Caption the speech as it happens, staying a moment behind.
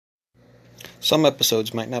Some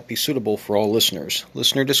episodes might not be suitable for all listeners.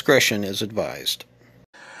 Listener discretion is advised.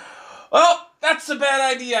 Oh, that's a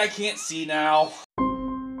bad idea. I can't see now.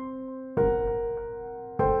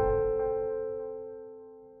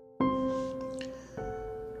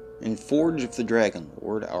 In Forge of the Dragon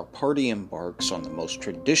Lord, our party embarks on the most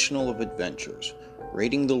traditional of adventures,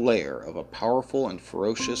 raiding the lair of a powerful and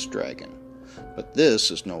ferocious dragon. But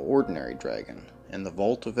this is no ordinary dragon, and the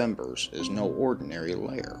Vault of Embers is no ordinary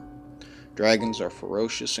lair. Dragons are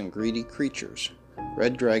ferocious and greedy creatures,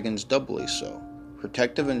 red dragons doubly so.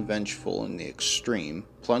 Protective and vengeful in the extreme,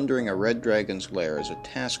 plundering a red dragon's lair is a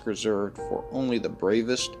task reserved for only the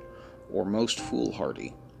bravest or most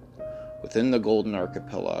foolhardy. Within the Golden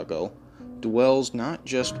Archipelago dwells not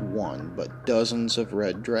just one, but dozens of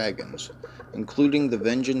red dragons, including the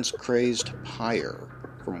vengeance-crazed Pyre.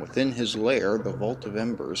 From within his lair, the Vault of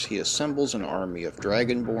Embers, he assembles an army of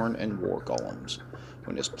dragonborn and war golems.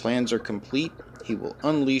 When his plans are complete, he will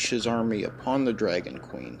unleash his army upon the Dragon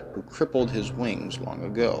Queen, who crippled his wings long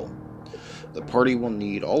ago. The party will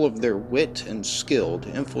need all of their wit and skill to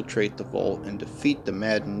infiltrate the vault and defeat the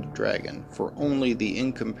maddened dragon, for only the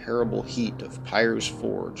incomparable heat of Pyre's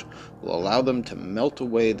forge will allow them to melt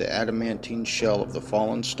away the adamantine shell of the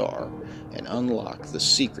fallen star and unlock the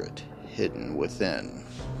secret hidden within.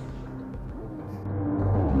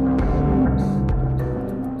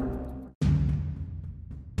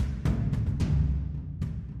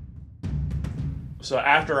 So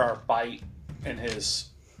after our fight and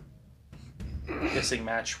his hissing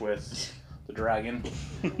match with the dragon,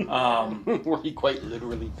 Where he quite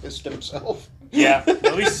literally pissed himself. yeah,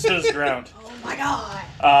 at least stood his ground. Oh my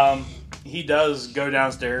god! He does go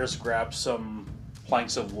downstairs, grab some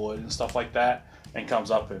planks of wood and stuff like that, and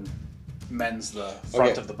comes up and mends the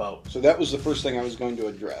front of the boat. So that was the first thing I was going to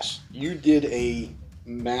address. You did a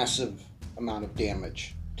massive amount of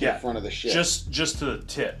damage to the front of the ship. Just to the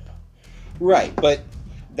tip. Right, but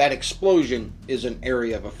that explosion is an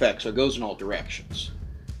area of effect, so it goes in all directions.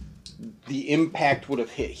 The impact would have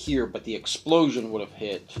hit here, but the explosion would have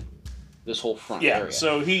hit this whole front area. Yeah,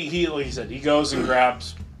 so he like he said, he goes and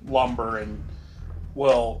grabs lumber and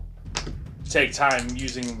will take time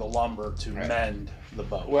using the lumber to mend the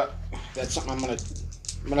boat. Well, that's something I'm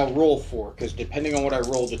gonna roll for, because depending on what I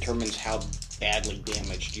roll determines how badly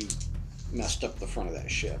damaged you messed up the front of that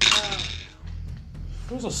ship.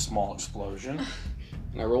 It was a small explosion.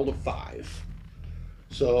 And I rolled a 5.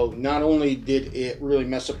 So not only did it really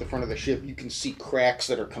mess up the front of the ship, you can see cracks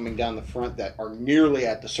that are coming down the front that are nearly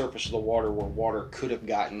at the surface of the water where water could have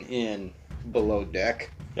gotten in below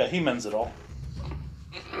deck. Yeah, he mends it all.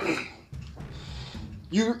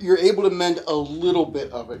 You're able to mend a little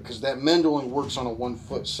bit of it, because that mend only works on a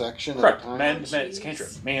 1-foot section at a time. Mend, it's cantrip.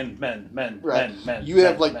 Mend. Right. You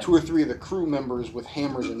have like 2 or 3 of the crew members with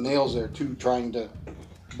hammers and nails there too, trying to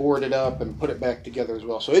board it up and put it back together as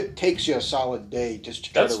well. So it takes you a solid day just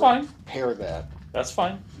to try to repair that. That's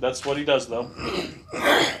fine. That's what he does, though.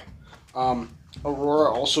 Aurora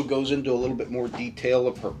also goes into a little bit more detail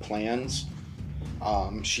of her plans.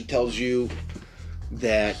 She tells you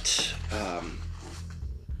that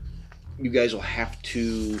you guys will have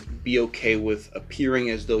to be okay with appearing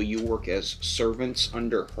as though you work as servants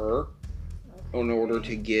under her in order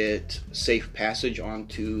to get safe passage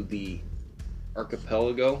onto the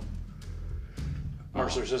archipelago.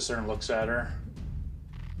 Mercer sister and looks at her.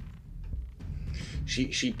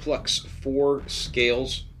 She plucks 4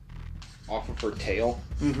 scales off of her tail,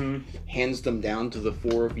 hands them down to the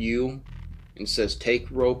 4 of you, and says,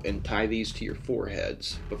 "Take rope and tie these to your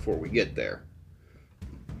foreheads before we get there."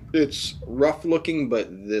 It's rough looking,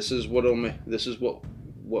 but this is what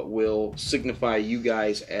will signify you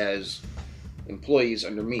guys as employees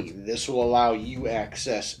under me. This will allow you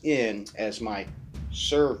access in as my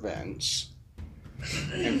servants,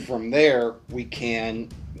 and from there we can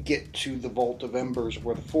get to the Vault of Embers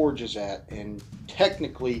where the forge is at, and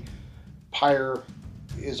technically Pyre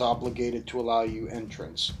is obligated to allow you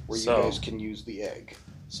entrance where you guys can use the egg.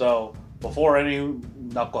 So before any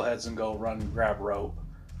knuckleheads and go run and grab rope,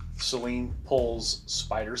 Celine pulls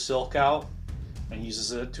spider silk out and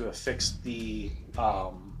uses it to affix the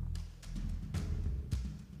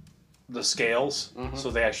scales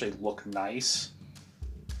so they actually look nice.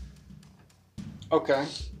 Okay.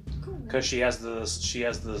 Because she has the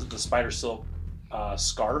spider silk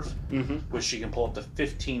scarf, which she can pull up to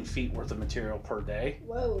 15 feet worth of material per day.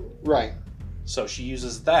 Whoa. Right. So she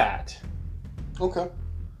uses that. Okay.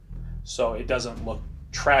 So it doesn't look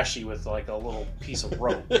trashy with like a little piece of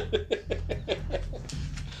rope.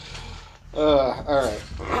 All right.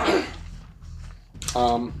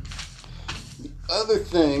 The other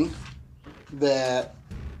thing that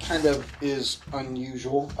kind of is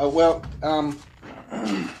unusual. I'm going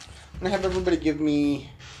to have everybody give me...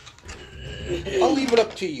 I'll leave it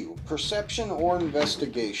up to you. Perception or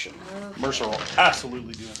investigation? Mercer will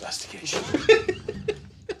absolutely do investigation.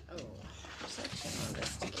 Perception or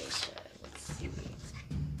investigation. Let's see.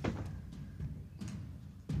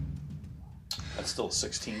 That's still a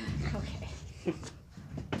 16. Okay. So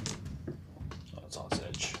that's on its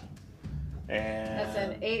edge. And That's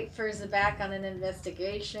an 8 for Zabak on an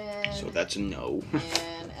investigation. So that's a no.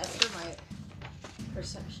 And Esther, my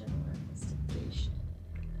perception or investigation.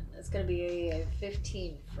 That's going to be a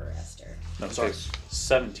 15 for Esther. No, sorry,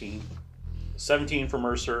 17. 17 for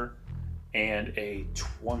Mercer, and a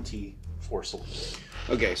 20 for Celine.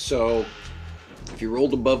 Okay, so if you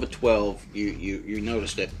rolled above a 12, you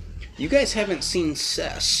noticed it. You guys haven't seen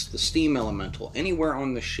Cess, the steam elemental, anywhere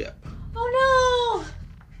on the ship. Oh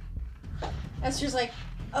no! Esther's like,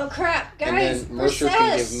 oh crap, guys, And then Mercer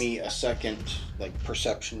can Cess. give me a second,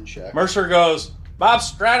 perception check. Mercer goes, Bob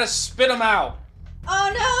Stratus, spit him out.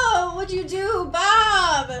 Oh no! What'd you do,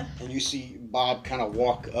 Bob? And you see Bob kind of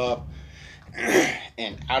walk up,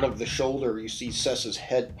 and out of the shoulder, you see Cess's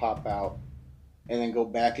head pop out, and then go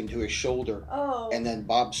back into his shoulder. Oh. And then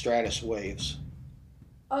Bob Stratus waves.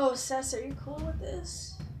 Oh, Cess, are you cool with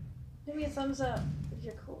this? Give me a thumbs up if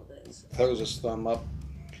you're cool with this. Throws his thumb up.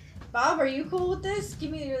 Bob, are you cool with this?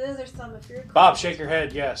 Give me your other thumb if you're cool. Bob, with shake this. your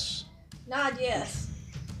head, yes. Nod yes.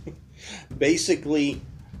 Basically,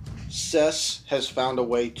 Cess has found a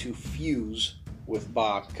way to fuse with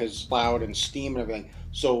Bob because cloud and steam and everything.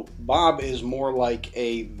 So Bob is more like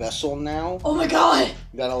a vessel now Oh my god!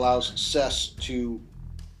 that allows Cess to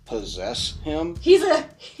possess him. He's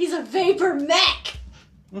a vapor mech!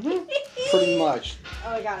 Pretty much.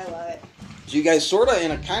 Oh my god, I love it. So you guys sort of,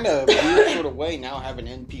 in a kind of weird sort of way, now have an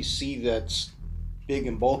NPC that's big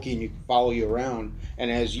and bulky and you can follow you around.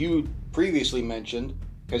 And as you previously mentioned,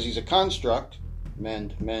 because he's a construct,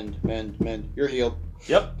 mend, you're healed.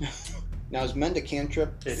 Yep, Now is mend a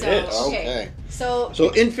cantrip? it is. So- Okay. So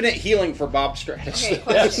Infinite healing for Bob Stratus. okay,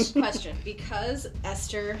 question. Because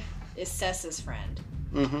Esther is Cess's friend,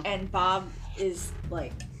 Mm-hmm. and Bob is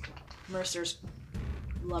like Mercer's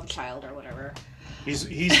love child or whatever.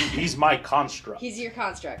 He's my construct. He's your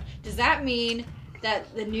construct. Does that mean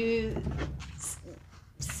that the new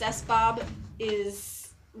Cess Bob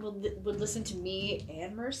would listen to me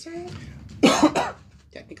and Mercer?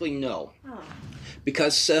 Technically, no. Oh.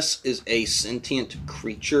 Because Cess is a sentient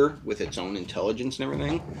creature with its own intelligence and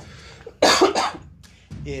everything,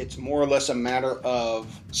 it's more or less a matter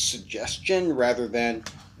of suggestion rather than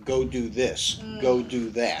go do this, go do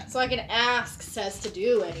that. So I can ask Cess to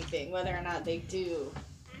do anything, whether or not they do.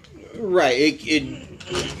 Right.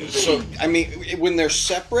 So, I mean, when they're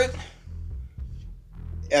separate,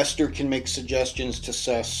 Esther can make suggestions to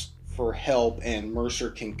Cess for help, and Mercer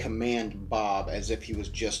can command Bob as if he was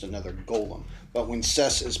just another golem. But when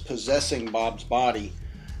Cess is possessing Bob's body,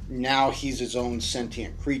 now he's his own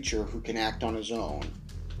sentient creature who can act on his own.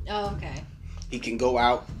 Oh, okay. He can go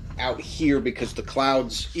out here because the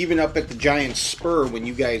clouds, even up at the giant spur when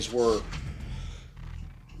you guys were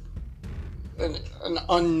an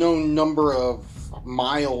unknown number of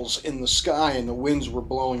miles in the sky and the winds were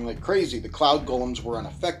blowing like crazy, the cloud golems were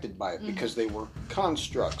unaffected by it because they were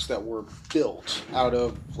constructs that were built out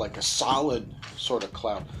of like a solid sort of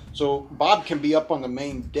cloud. So Bob can be up on the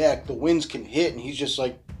main deck, the winds can hit, and he's just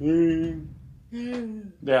like, Yeah.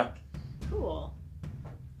 Cool.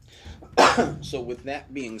 So with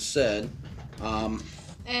that being said,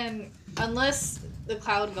 And unless the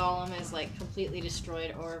cloud golem is like completely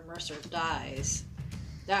destroyed or Mercer dies,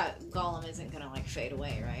 that golem isn't gonna like fade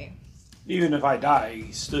away, right? Even if I die,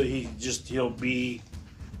 he'll be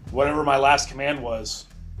whatever my last command was.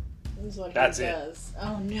 This is what That's he it. does.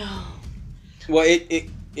 Oh no. well, it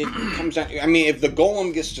comes down. I mean, if the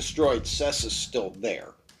golem gets destroyed, Cess is still there.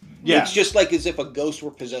 Yeah. It's just like as if a ghost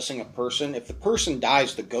were possessing a person. If the person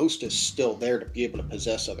dies, the ghost is still there to be able to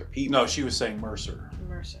possess other people. No, she was saying Mercer.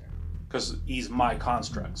 Mercer. Because he's my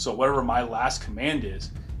construct. So whatever my last command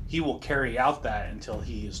is, he will carry out that until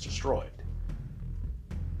he is destroyed.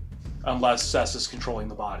 Unless Cess is controlling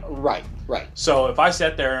the body. Right. So if I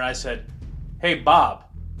sat there and I said, hey, Bob,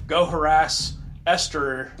 go harass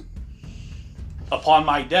Esther upon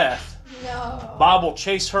my death, No. Bob will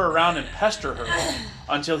chase her around and pester her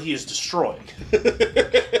until he is destroyed.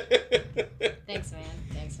 Thanks, man.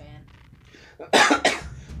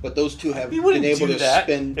 But those two have He been wouldn't able do to that.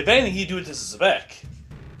 spend. If anything, he'd do it to Zabek.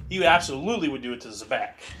 He absolutely would do it to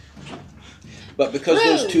Zabek. But because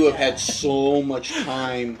those Rude. two have had so much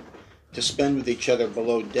time to spend with each other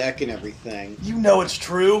below deck and everything, You know it's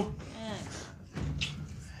true.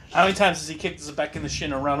 How many times has he kicked us back in the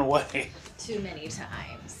shin and run away? Too many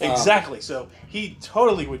times. Exactly. So he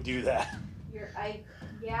totally would do that. Yeah,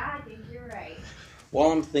 I think you're right.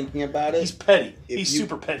 While I'm thinking about it, He's petty. He's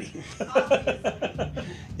super petty.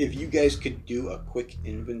 if you guys could do a quick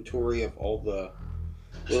inventory of all the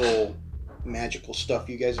little magical stuff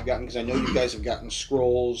you guys have gotten, because I know you guys have gotten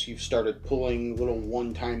scrolls, you've started pulling little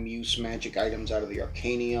one-time use magic items out of the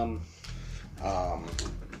Arcanium.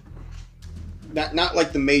 Not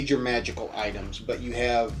like the major magical items, but you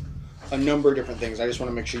have a number of different things. I just want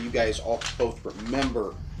to make sure you guys all both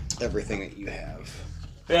remember everything that you have.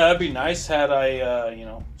 Yeah, that'd be nice had I,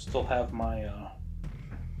 still have my.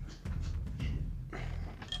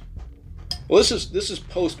 Well, this is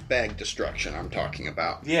post bag destruction I'm talking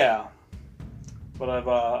about. Yeah, but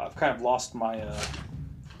I've kind of lost my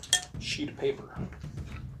sheet of paper.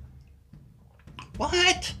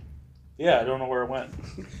 What? Yeah, I don't know where it went.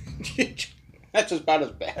 That's about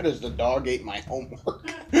as bad as the dog ate my homework.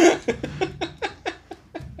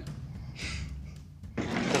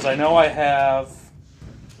 Because I know I have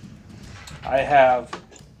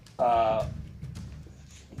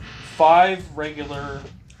 5 regular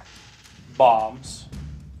bombs.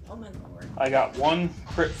 Oh my lord. I got 1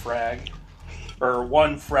 crit frag, or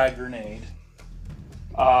 1 frag grenade.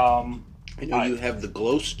 I know you have the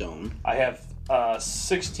glowstone. I have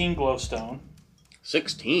 16 glowstone.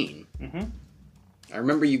 16? Mm-hmm. I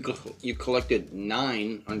remember you collected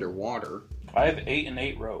 9 underwater. I have 8 and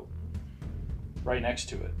 8 rope right next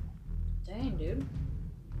to it. Dang, dude.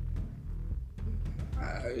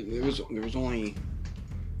 There was only...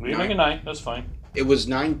 We make a 9, that's fine. It was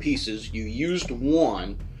 9 pieces. You used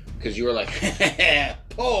 1 because you were like,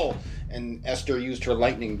 pull! And Esther used her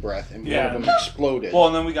lightning breath and one of them exploded. Well,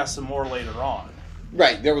 and then we got some more later on.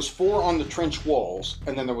 Right, there was 4 on the trench walls,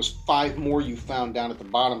 and then there was 5 more you found down at the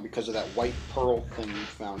bottom because of that white pearl thing you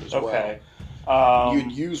found as Okay. well. You'd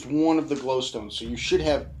used 1 of the glowstones, so you should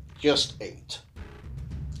have just 8.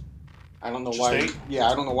 I don't know why. 8? Yeah,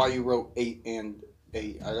 I don't know why you wrote 8 and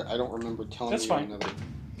 8. I don't remember telling That's you fine. another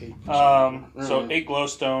 8. So 8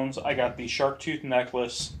 glowstones. I got the shark tooth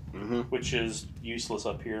necklace, Mm-hmm. which is useless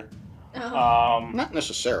up here. Oh. Not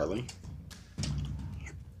necessarily.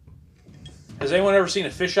 Has anyone ever seen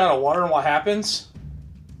a fish out of water and what happens?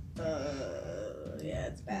 Yeah,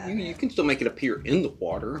 it's bad. You can still make it appear in the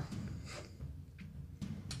water.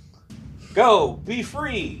 Go, be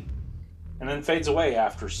free, and then fades away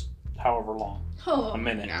after however long, Oh. a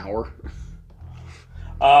minute. An hour.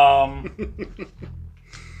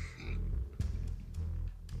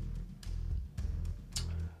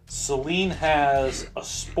 Celine has a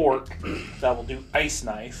spork that will do ice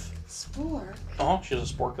knife. Spork. She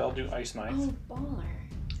has a spork that will do ice knife. Oh, baller.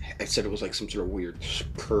 I said it was like some sort of weird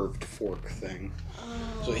curved fork thing.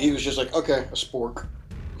 Oh. So he was just like, okay, a spork.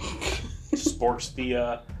 Spork's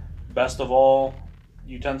the best of all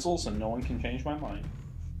utensils, and no one can change my mind.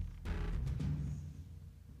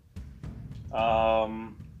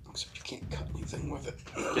 Except you can't cut anything with it.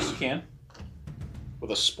 Yes, you can.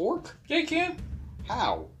 With a spork? Yeah, you can.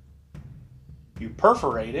 How? You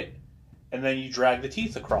perforate it, and then you drag the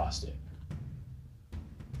teeth across it.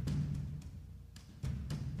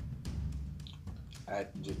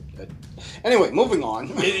 Anyway, moving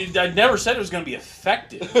on. I never said it was going to be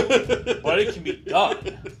effective, but it can be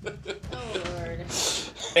done. Oh, Lord.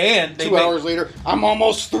 And they 2 hours later, I'm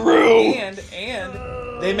almost through. And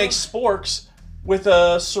they make sporks with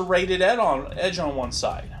a serrated edge on one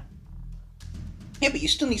side. Yeah, but you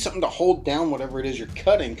still need something to hold down whatever it is you're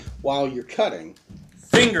cutting while you're cutting.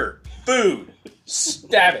 Finger, food,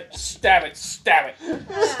 stab it, stab it, stab it,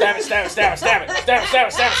 stab it, stab it, stab it, stab it, stab it, stab it, stab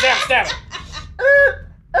it, stab it, stab it.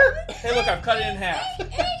 Hey, look, I've cut it in half.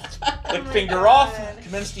 Lick finger off,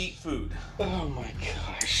 commence to eat food. Oh my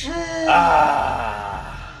gosh.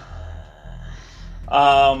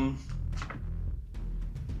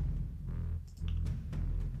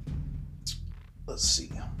 Let's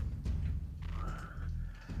see.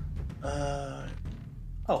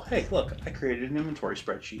 Hey, look, I created an inventory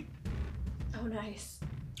spreadsheet. Oh, nice.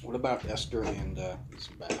 What about Esther and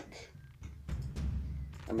back?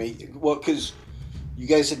 I mean, well, because you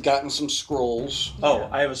guys had gotten some scrolls. Oh,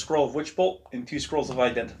 I have a scroll of Witch Bolt and 2 scrolls of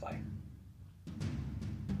Identify.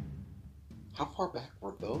 How far back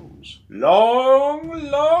were those?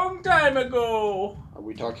 Long time ago. Are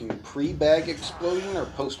we talking pre-bag explosion or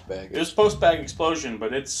post-bag? It was post-bag explosion,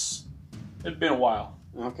 but it'd been a while.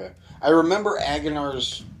 Okay. I remember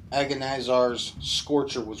Agonizar's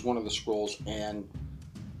Scorcher was one of the scrolls, and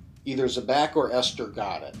either Zabak or Esther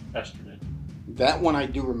got it. Esther did. That one I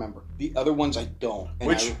do remember. The other ones I don't.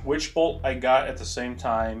 And Witch Bolt I got at the same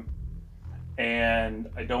time and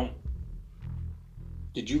I don't.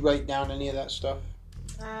 Did you write down any of that stuff?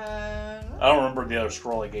 I don't remember the other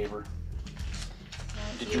scroll I gave her.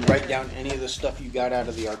 Did you write down any of the stuff you got out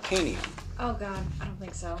of the Arcanium? Oh God, I don't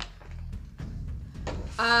think so.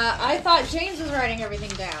 I thought James was writing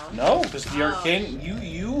everything down. No, because the arcane,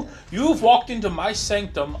 you've walked into my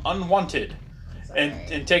sanctum unwanted,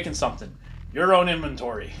 and taken something. Your own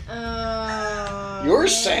inventory. Your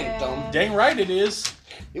sanctum? Dang right it is.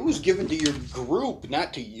 It was given to your group,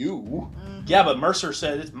 not to you. Mm-hmm. Yeah, but Mercer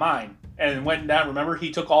said it's mine, and went down. Remember,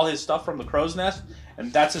 he took all his stuff from the crow's nest,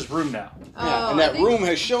 and that's his room now. Yeah, and that room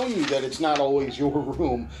has shown you that it's not always your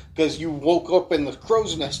room, because you woke up in the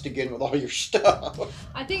crow's nest again with all your stuff.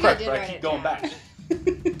 I think Correct, I did but write I keep it going down. back.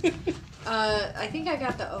 I think I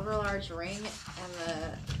got the overlarge ring and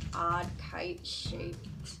the odd kite-shaped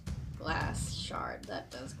glass shard that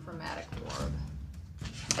does chromatic orb.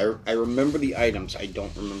 I remember the items. I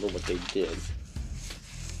don't remember what they did.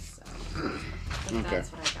 So, but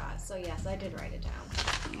that's what I got. So yes, I did write it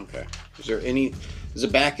down. Okay. Is there any...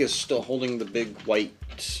 Zabak is still holding the big white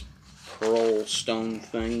pearl stone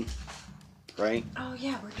thing, right? Oh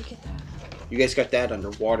yeah, where'd you get that? You guys got that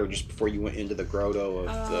underwater just before you went into the grotto of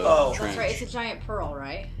the trench. That's right. It's a giant pearl,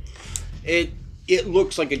 right? It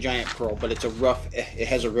looks like a giant pearl, but it's a rough... It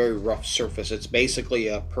has a very rough surface. It's basically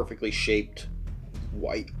a perfectly shaped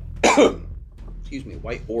white... excuse me,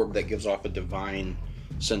 white orb that gives off a divine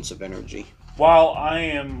sense of energy. While I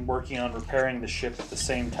am working on repairing the ship at the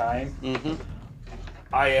same time,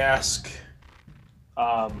 I ask,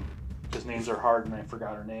 because names are hard and I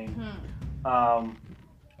forgot her name,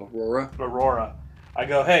 Aurora. I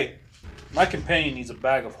go, hey, my companion needs a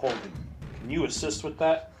bag of holding. Can you assist with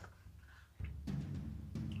that?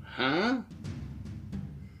 Huh?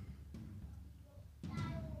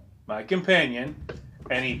 My companion,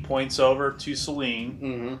 and he points over to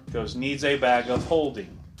Celine, goes, needs a bag of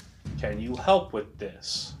holding. Can you help with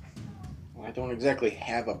this? Well, I don't exactly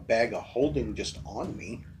have a bag of holding just on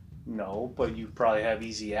me. No, but you probably have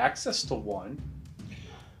easy access to one.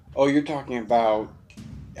 Oh, you're talking about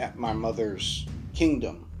at my mother's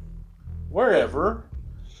kingdom. Wherever.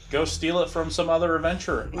 Go steal it from some other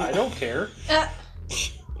adventurer. I don't care.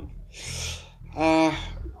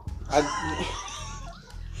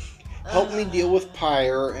 Help me deal with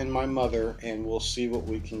Pyre and my mother, and we'll see what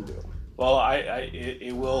we can do. Well,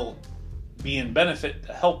 it will be in benefit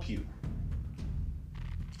to help you.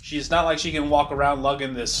 She's not like she can walk around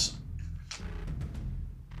lugging this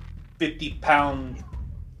 50-pound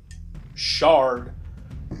shard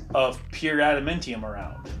of pure adamantium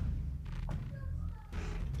around.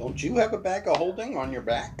 Don't you have a bag of holding on your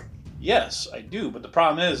back? Yes, I do, but the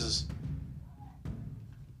problem is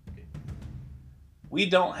we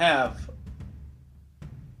don't have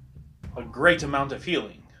a great amount of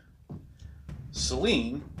healing.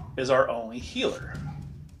 Celine is our only healer,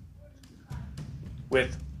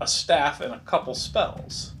 with a staff and a couple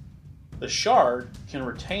spells. The shard can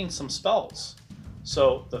retain some spells.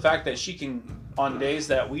 So the fact that she can, on days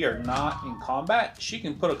that we are not in combat, she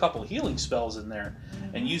can put a couple healing spells in there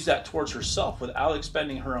and use that towards herself without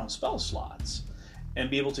expending her own spell slots, and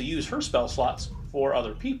be able to use her spell slots for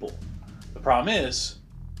other people. The problem is,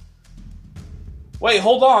 wait,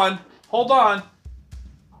 hold on.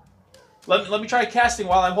 Let me try casting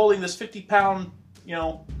while I'm holding this 50-pound,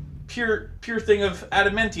 pure thing of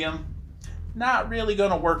adamantium. Not really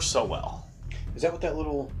going to work so well. Is that what that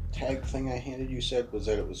little tag thing I handed you said? Was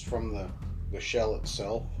that it was from the shell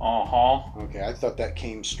itself? Uh-huh. Okay, I thought that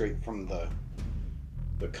came straight from the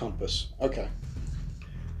compass. Okay.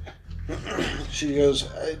 She goes,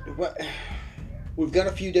 we've got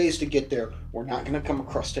a few days to get there. We're not going to come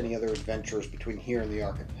across any other adventurers between here and the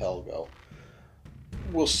archipelago.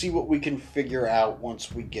 We'll see what we can figure out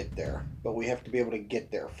once we get there, but we have to be able to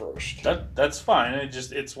get there first. That's fine.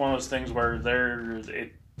 It's one of those things where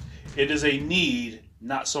it is a need,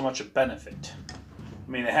 not so much a benefit.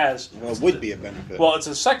 I mean, it has. Well, it would be a benefit. Well, it's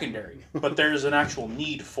a secondary, but there's an actual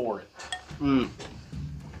need for it.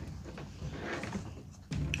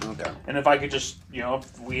 Okay. And if I could just,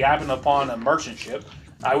 if we happen upon a merchant ship,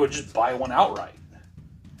 I would just buy one outright.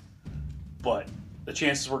 But the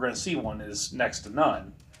chances we're going to see one is next to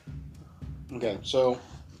none. Okay, so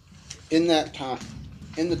in the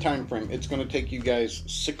time frame, it's going to take you guys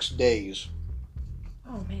 6 days.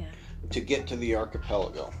 Oh man. To get to the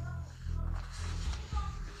archipelago.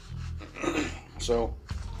 So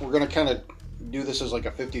we're going to kind of do this as like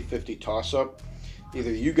a 50-50 toss-up.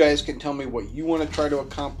 Either you guys can tell me what you want to try to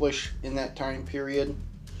accomplish in that time period,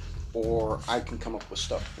 or I can come up with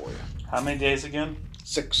stuff for you. How many days again?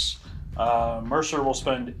 6. Mercer will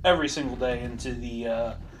spend every single day into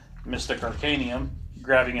the Mystic Arcanium,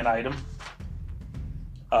 grabbing an item.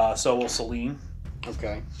 So will Celine.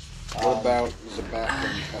 Okay. What about Zabak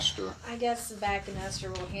and Esther? I guess Zabak and Esther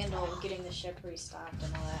will handle getting the ship restocked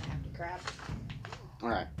and all that hefty crap. All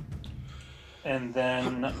right. And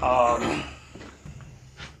then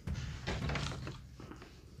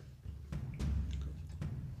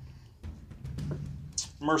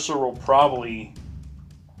Mercer will probably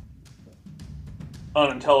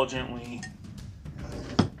unintelligently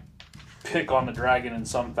pick on the dragon in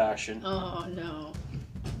some fashion. Oh no.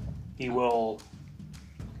 He will,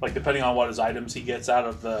 like, depending on what his items he gets out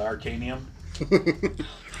of the Arcanium.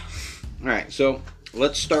 All right, so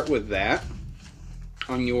let's start with that.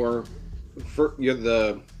 On the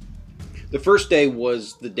first day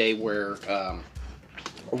was the day where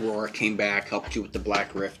Aurora came back, helped you with the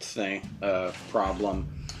Black Rift thing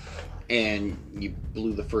problem, and you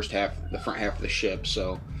blew the front half of the ship.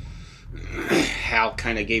 So Hal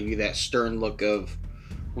kind of gave you that stern look of,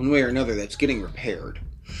 one way or another, that's getting repaired.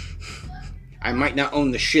 I might not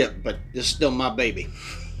own the ship, but this is still my baby.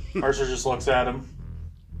 Mercer just looks at him.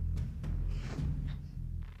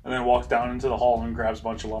 And then walks down into the hall and grabs a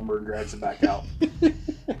bunch of lumber and drags it back out. I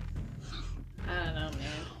don't know,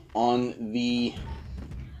 man. On the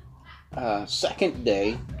second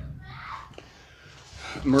day,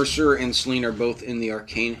 Mercer and Celine are both in the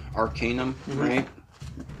Arcanum, right?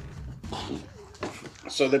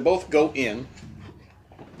 So they both go in.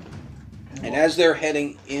 And as they're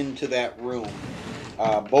heading into that room,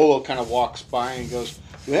 Bolo kind of walks by and goes,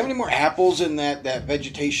 "Do we have any more apples in that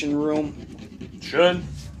vegetation room?" Should.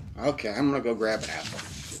 Okay, I'm going to go grab an apple.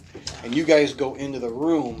 And you guys go into the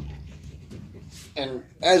room. And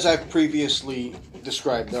as I've previously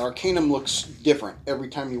described, the Arcanum looks different every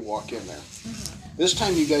time you walk in there. Mm-hmm. This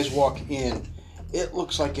time you guys walk in, it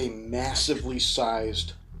looks like a massively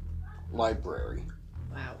sized library.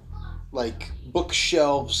 Wow. Like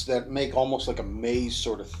bookshelves that make almost like a maze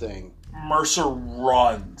sort of thing. Mercer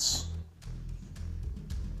runs.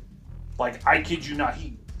 Like, I kid you not,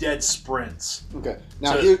 he dead sprints. Okay.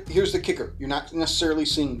 Now, here's the kicker. You're not necessarily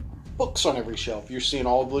seeing books on every shelf. You're seeing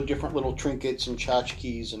all the different little trinkets and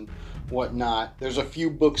tchotchkes and whatnot. There's a few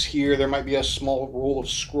books here. There might be a small roll of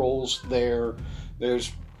scrolls there.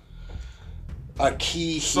 There's a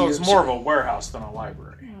key here. So it's more of a warehouse than a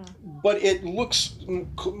library. But it looks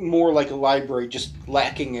more like a library, just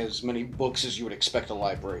lacking as many books as you would expect a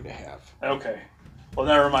library to have. Okay. Well,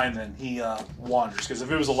 never mind then. He wanders. Because if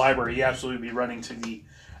it was a library, he'd absolutely be running to the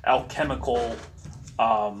alchemical,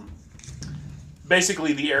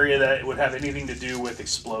 basically the area that would have anything to do with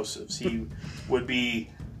explosives. He would be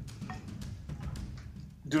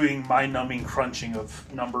doing mind-numbing crunching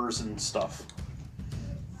of numbers and stuff.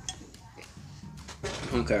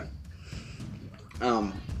 Okay.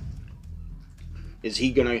 Is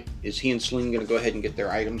he and Celine gonna go ahead and get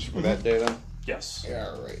their items for that day then? Yes. Yeah,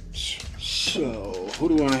 all right. So, who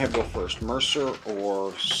do we want to have go first, Mercer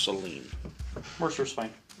or Celine? Mercer's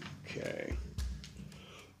fine. Okay.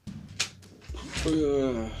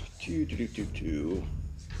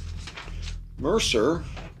 Mercer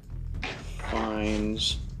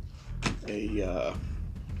finds a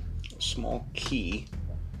small key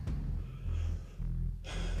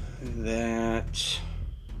that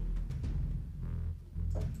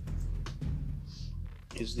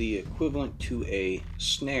is the equivalent to a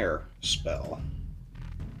snare spell.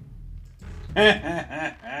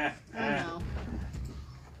 I don't know.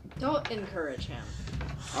 Don't encourage him.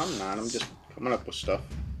 I'm not. I'm just coming up with stuff.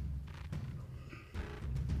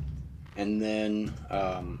 And then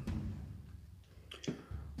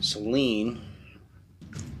Celine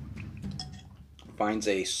finds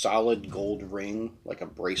a solid gold ring, like a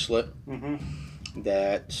bracelet,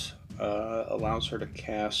 that allows her to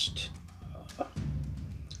cast...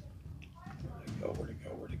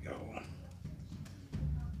 Where'd it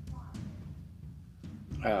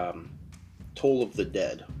go? Toll of the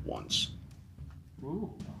Dead once.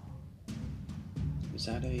 Ooh. Is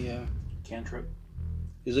that a... Cantrip.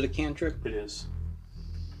 Is it a cantrip? It is.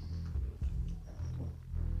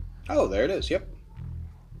 Oh, there it is, yep.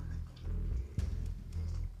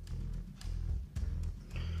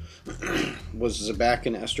 Was Zabak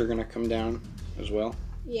and Esther going to come down as well?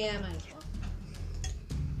 Yeah, might as well.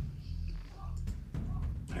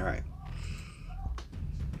 All right.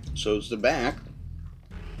 So Zabak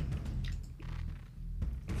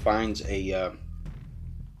finds a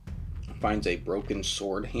broken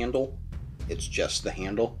sword handle. It's just the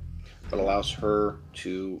handle, but allows her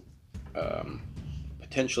to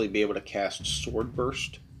potentially be able to cast Sword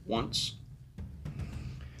Burst once.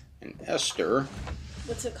 And Esther...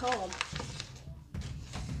 What's it called?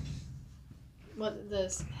 What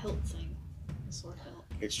this hilt thing? The sword hilt.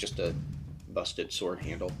 It's just a busted sword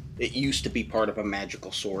handle. It used to be part of a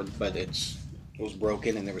magical sword, but it was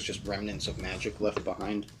broken and there was just remnants of magic left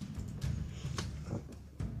behind.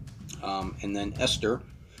 And then Esther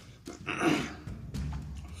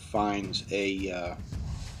finds a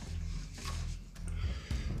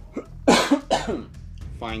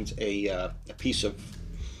piece of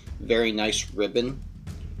very nice ribbon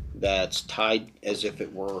that's tied as if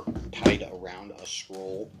it were tied around a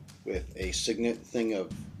scroll with a signet thing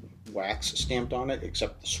of wax stamped on it,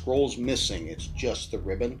 except the scroll's missing. It's just the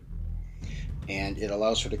ribbon, and it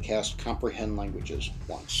allows her to cast Comprehend Languages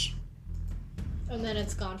once. And then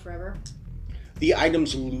it's gone forever. The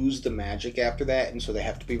items lose the magic after that, and so they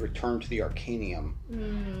have to be returned to the Arcanium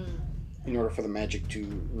in order for the magic to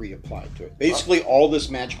reapply to it. Basically, all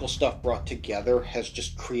this magical stuff brought together has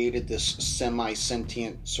just created this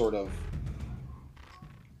semi-sentient sort of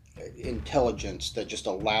intelligence that just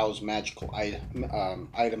allows magical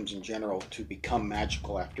items in general to become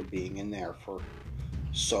magical after being in there for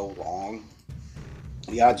so long.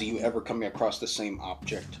 The odds of you ever coming across the same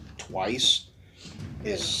object twice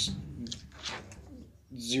is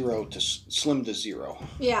slim to zero.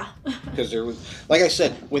 Yeah. Because there was, like I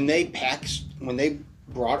said, when they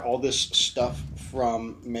brought all this stuff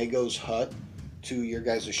from Mago's hut to your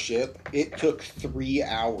guys' ship, it took 3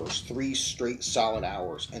 hours, 3 straight solid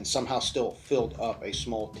hours, and somehow still filled up a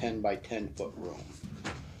small 10 by 10 foot room.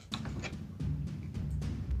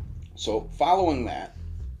 So following that,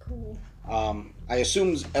 Cool. I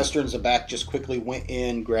assume Esther and Zabak just quickly went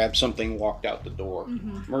in, grabbed something, walked out the door.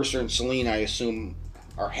 Mm-hmm. Mercer and Celine, I assume,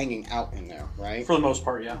 are hanging out in there, right? For the most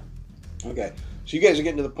part, yeah. Okay. So you guys are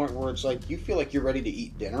getting to the point where it's like you feel like you're ready to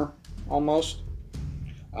eat dinner, almost.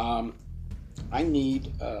 I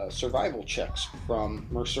need survival checks from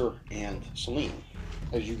Mercer and Celine,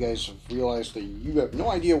 as you guys have realized that you have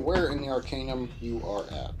no idea where in the Arcanum you are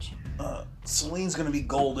at. Celine's going to be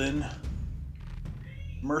golden.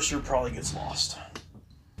 Mercer probably gets lost.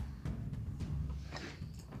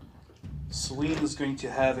 Celine is going to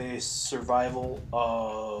have a survival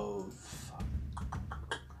of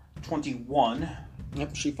 21.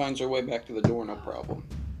 Yep, she finds her way back to the door, no problem.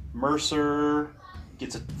 Mercer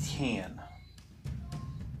gets a 10.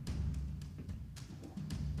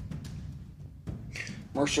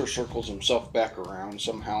 Mercer circles himself back around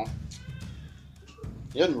somehow.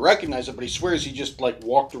 He doesn't recognize it, but he swears he just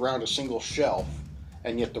walked around a single shelf,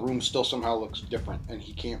 and yet the room still somehow looks different, and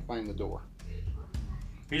he can't find the door.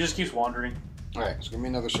 He just keeps wandering. Alright, so give me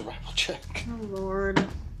another survival check. Oh, Lord.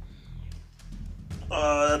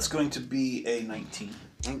 That's going to be a 19.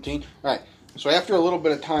 19? Alright, so after a little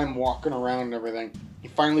bit of time walking around and everything, he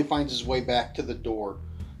finally finds his way back to the door,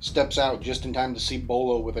 steps out just in time to see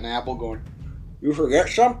Bolo with an apple going, "You forget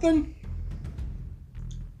something?"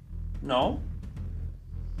 No.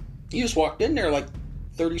 You just walked in there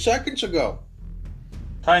 30 seconds ago.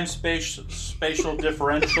 Time spatial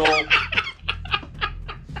differential.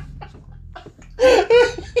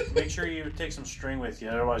 Make sure you take some string with you,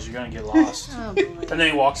 otherwise you're going to get lost. Oh, boy. And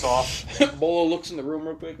then he walks off. Bolo looks in the room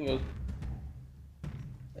real quick and goes,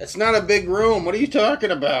 "It's not a big room. What are you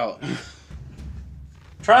talking about?"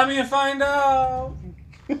 Try me and find out.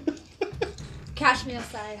 Catch me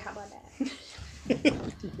outside. How about that?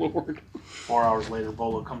 Lord. 4 hours later,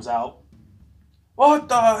 Bolo comes out. What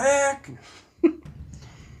the heck?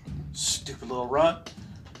 Stupid little runt.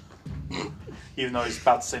 Even though he's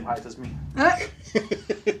about the same height as me.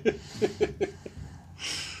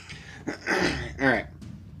 Alright.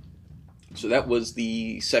 So that was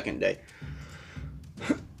the second day.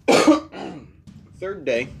 Third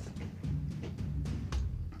day.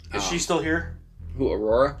 Is she still here? Who,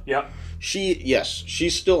 Aurora? Yep. Yes,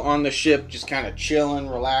 she's still on the ship, just kind of chilling,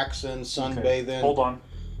 relaxing, sunbathing. Okay. Hold on.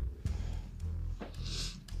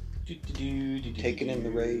 Taking in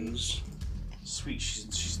the rays. Sweet, she's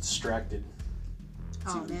distracted.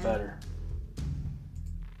 It's Oh, even man. better.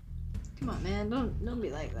 Come on, man. Don't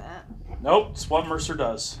be like that. Nope, it's what Mercer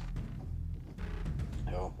does.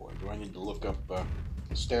 Oh boy, do I need to look up the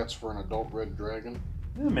stats for an adult red dragon?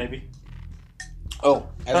 Yeah, maybe. Oh,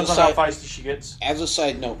 Depends on how feisty she gets. as a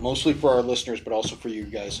side note, mostly for our listeners, but also for you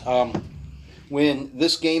guys. When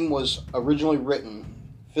this game was originally written,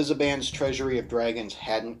 Fizzaban's Treasury of Dragons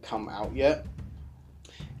hadn't come out yet.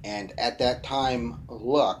 And at that time,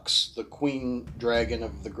 Lux, the queen dragon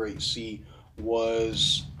of the Great Sea,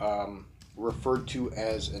 was referred to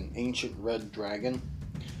as an ancient red dragon.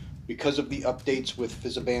 Because of the updates with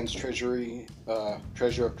Fizzaban's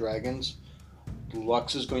Treasure of Dragons,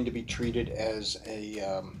 Lux is going to be treated as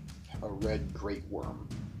a red great worm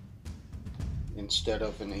instead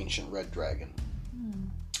of an ancient red dragon.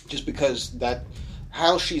 Just because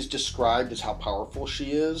how she's described as how powerful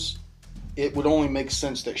she is, it would only make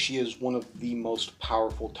sense that she is one of the most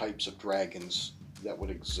powerful types of dragons that would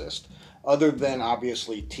exist. Other than,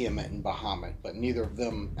 obviously, Tiamat and Bahamut, but neither of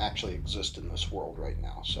them actually exist in this world right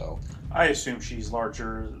now, so... I assume she's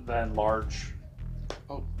larger than large.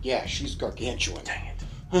 Oh, yeah, she's gargantuan. Dang it.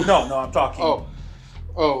 No, I'm talking...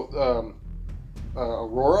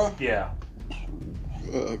 Aurora? Yeah.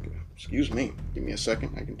 Excuse me. Give me a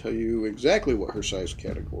second. I can tell you exactly what her size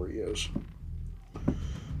category is.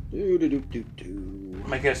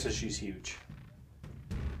 My guess is she's huge.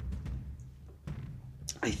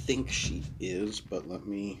 I think she is, but let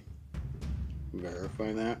me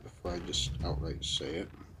verify that before I just outright say it.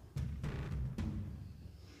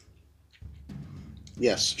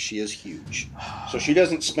 Yes, she is huge. So she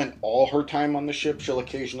doesn't spend all her time on the ship. She'll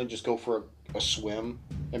occasionally just go for a swim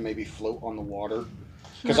and maybe float on the water.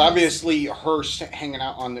 Because obviously her hanging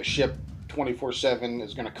out on the ship 24/7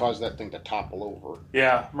 is going to cause that thing to topple over.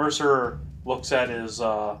 Yeah, Mercer looks at his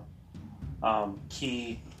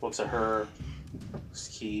key, looks at her, looks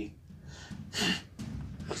at the key,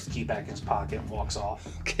 puts the key back in his pocket and walks off.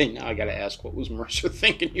 Okay, now I got to ask, what was Mercer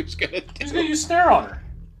thinking he was going to do? He's going to use snare on her.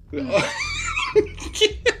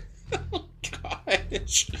 Oh,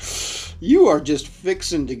 gosh. You are just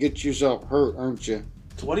fixing to get yourself hurt, aren't you?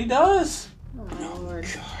 It's what he does. Oh my lord.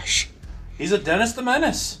 Gosh. He's a Dennis the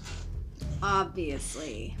Menace.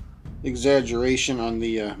 Obviously. Exaggeration on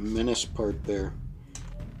the menace part there.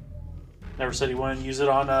 Never said he wouldn't use it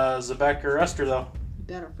on Zebek or Esther, though. You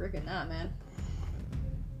better freaking not, man.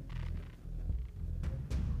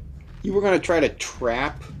 You were going to try to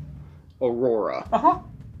trap Aurora. Uh-huh.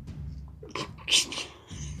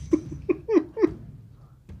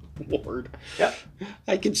 Lord. Yep.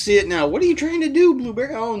 I can see it now. What are you trying to do,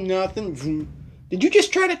 Blueberry? Oh, nothing. Did you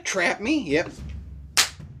just try to trap me? Yep.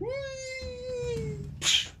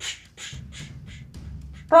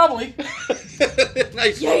 Probably.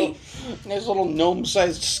 nice little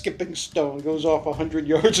gnome-sized skipping stone goes off 100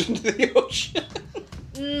 yards into the ocean.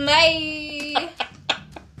 Bye.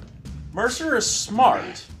 Mercer is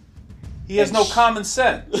smart. He has no common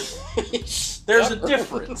sense. There's a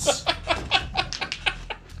difference.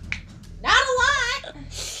 Not a lot.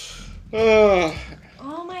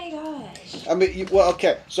 Oh my gosh. I mean,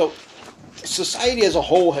 okay. So, society as a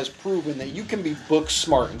whole has proven that you can be book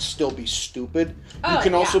smart and still be stupid. You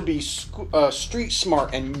can also be street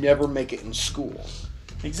smart and never make it in school.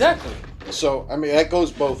 Exactly. So, I mean, that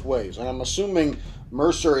goes both ways. And I'm assuming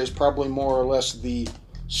Mercer is probably more or less the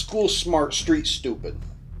school smart, street stupid.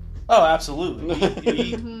 Oh, absolutely.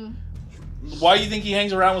 Why do you think he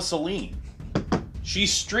hangs around with Celine?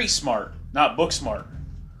 She's street smart, not book smart.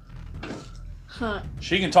 Huh.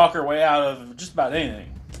 She can talk her way out of just about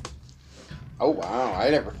anything. Oh, wow. I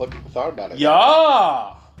never thought about it.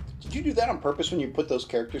 Yeah! Did you do that on purpose when you put those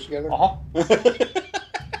characters together? Uh-huh.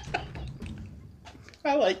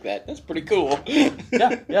 I like that. That's pretty cool. Yeah.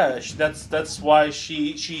 That's why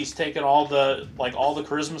she's taken all the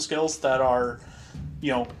charisma skills that are,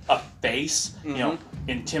 a face,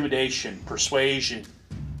 intimidation, persuasion,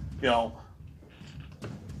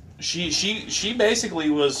 She basically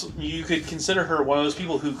was, you could consider her one of those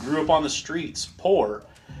people who grew up on the streets, poor,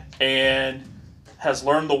 and has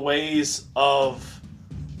learned the ways of,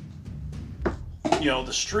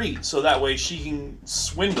 the street, so that way she can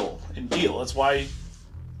swindle and deal. That's why,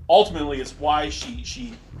 ultimately, it's why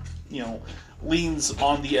she leans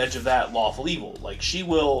on the edge of that lawful evil. Like, she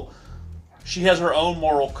has her own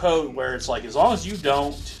moral code where it's like, as long as you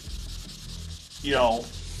don't,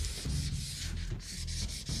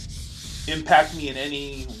 impact me in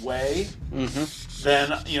any way, then,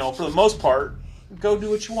 for the most part, go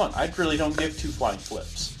do what you want. I really don't give two flying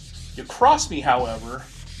flips. You cross me, however,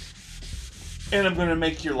 and I'm going to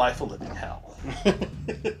make your life a living hell.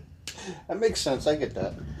 That makes sense. I get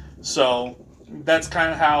that. So that's kind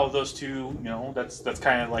of how those two, that's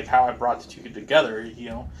kind of like how I brought the two together.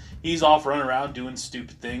 He's off running around doing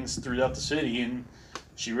stupid things throughout the city, and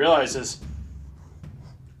she realizes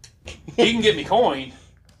he can get me coin.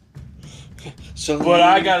 But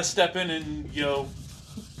I got to step in and,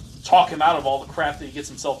 talk him out of all the crap that he gets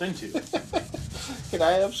himself into. Can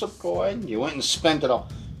I have some coin? You went and spent it all.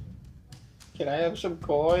 Can I have some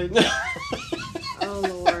coin?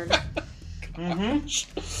 Oh, Lord.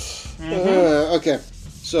 Okay,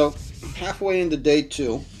 so halfway into day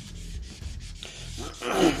 2,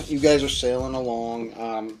 you guys are sailing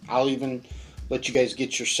along. I'll even let you guys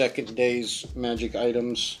get your second day's magic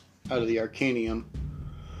items out of the Arcanium.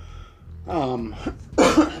 On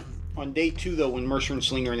On day 2, though, when Mercer and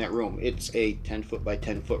Celine are in that room, it's a 10-foot by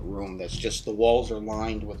 10-foot room. That's just the walls are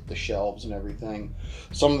lined with the shelves and everything.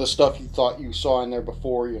 Some of the stuff you thought you saw in there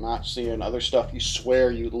before, you're not seeing. Other stuff you swear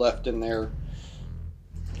you left in there.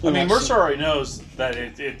 I mean, Mercer already knows that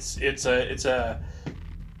it's a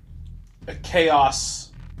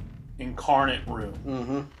chaos incarnate room.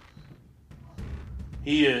 Mm-hmm.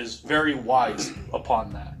 He is very wise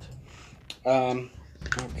upon that.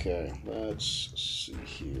 Okay, let's see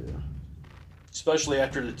here. Especially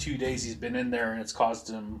after the 2 days he's been in there and it's caused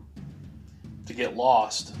him to get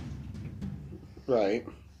lost. Right.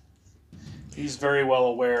 He's very well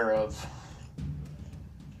aware of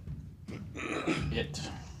it.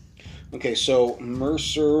 Okay, so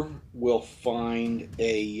Mercer will find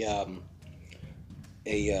a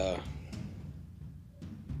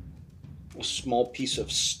small piece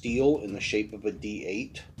of steel in the shape of a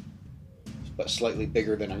D8, but slightly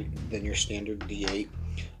bigger than your standard D8.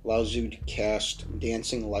 Allows you to cast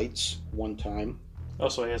dancing lights 1 time. Oh,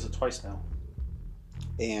 so he has it twice now.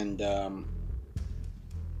 And let's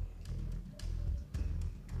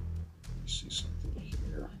see something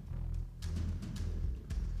here.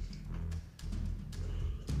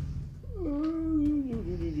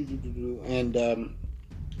 And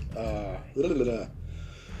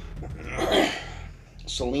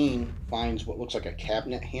Celine finds what looks like a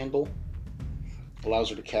cabinet handle. Allows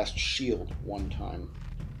her to cast shield 1 time.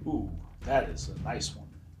 Ooh, that is a nice one.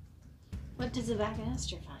 What does the back of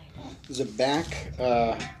Esther find? The back,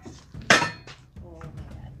 Oh my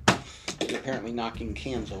god. apparently knocking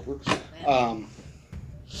cans over.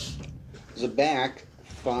 The back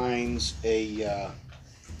finds a.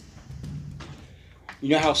 You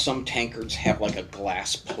know how some tankards have like a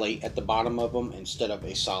glass plate at the bottom of them instead of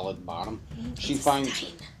a solid bottom? She finds.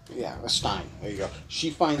 Stein. Yeah, a stein. There you go. She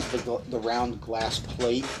finds the round glass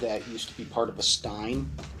plate that used to be part of a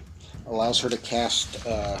stein. Allows her to cast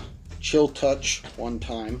Chill Touch 1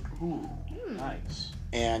 time. Ooh, nice.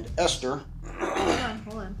 And Esther.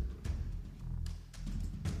 Hold on.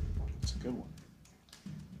 That's a good one.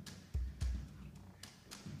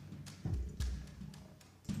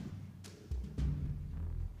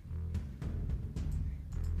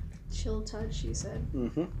 Chill touch, you said.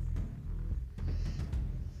 Mm-hmm.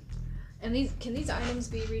 And can these items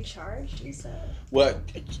be recharged, you said? Well,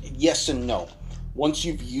 yes and no. Once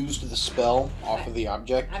you've used the spell off of the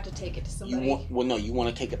object, I have to take it to you somebody. you want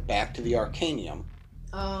to take it back to the Arcanium.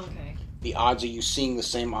 Oh, okay. The odds of you seeing the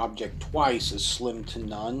same object twice is slim to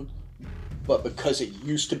none. But because it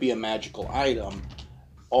used to be a magical item,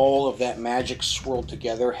 all of that magic swirled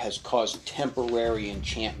together has caused temporary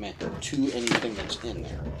enchantment to anything that's in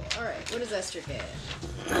there. Alright, what does Esther get?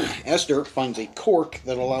 Esther finds a cork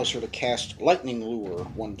that allows her to cast Lightning Lure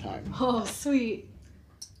 1 time. Oh, sweet.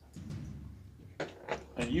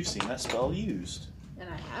 And you've seen that spell used. And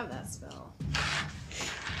I have that spell.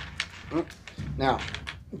 Now,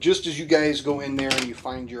 just as you guys go in there and you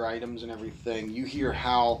find your items and everything, you hear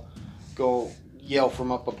Hal yell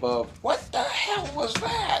from up above, "What the hell was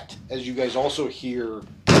that?" As you guys also hear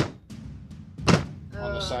on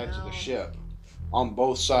the sides of the ship. On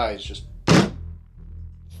both sides, just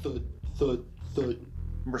thud, thud, thud.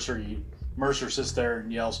 Mercer sits there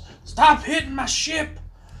and yells, "Stop hitting my ship!"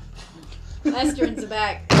 Esther in the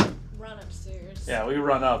back. Run upstairs. Yeah, we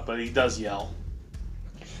run up, but he does yell.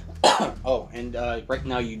 Oh, and right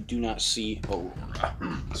now you do not see... Oh,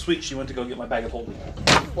 Sweet, she went to go get my bag of holding.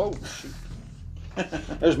 whoa, shoot.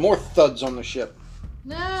 There's more thuds on the ship.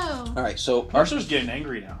 No. All right, so... Mercer's getting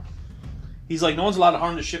angry now. He's like, no one's allowed to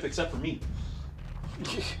harm the ship except for me.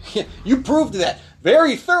 You proved that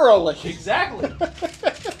very thoroughly. Exactly.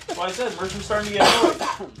 That's why I said Mercer's starting to get annoyed.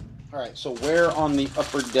 All right, so where on the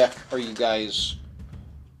upper deck are you guys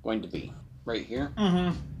going to be? Right here?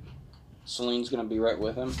 Mm-hmm. Celine's going to be right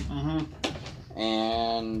with him. Mm-hmm.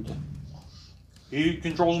 And... He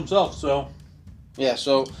controls himself, so... Yeah,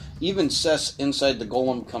 so even Sess inside the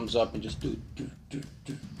golem comes up and just do.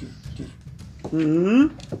 Mm-hmm.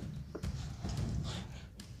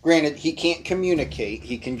 Granted, he can't communicate.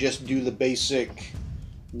 He can just do the basic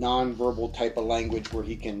non-verbal type of language where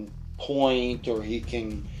he can point or he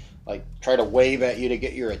can like try to wave at you to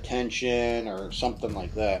get your attention or something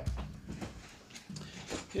like that.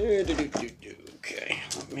 Okay,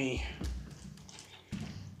 let me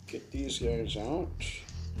get these guys out.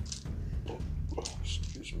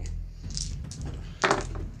 Excuse me.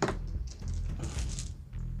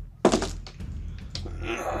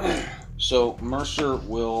 So Mercer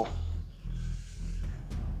will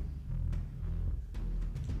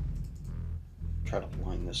try to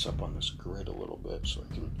line this up on this grid a little bit so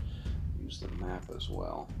I can use the map as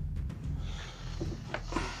well.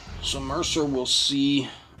 So Mercer will see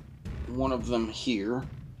one of them here.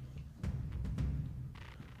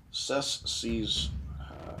 Sess sees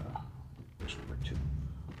where's number 2?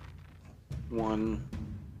 One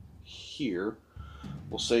here.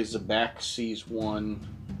 We'll say Zabak sees one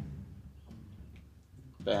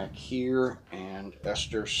back here, and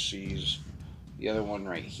Esther sees the other one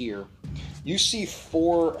right here. You see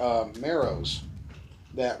 4 marrows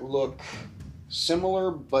that look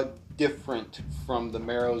similar but different from the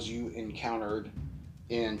marrows you encountered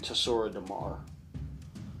in Tesora Damar.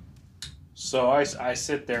 So I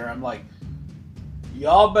sit there. I'm like,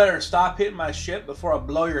 y'all better stop hitting my ship before I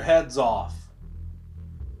blow your heads off.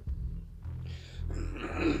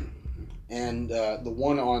 And the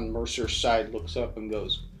one on Mercer's side looks up and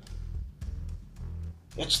goes,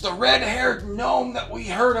 "It's the red-haired gnome that we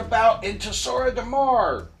heard about in Tesora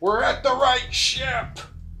Damar. We're at the right ship."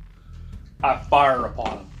 I fire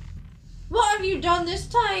upon him. What have you done this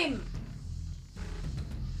time?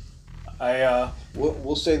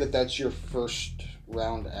 We'll say that that's your first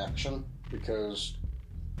round action, because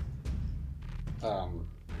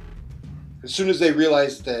as soon as they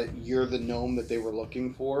realize that you're the gnome that they were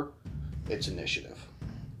looking for, it's initiative.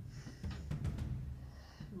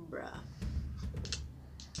 Bruh.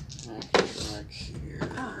 Back here.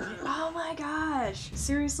 Oh my gosh.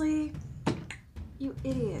 Seriously? You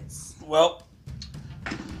idiots. Well,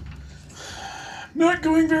 not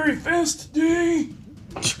going very fast today.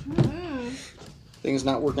 Things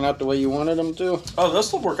not working out the way you wanted them to? Oh,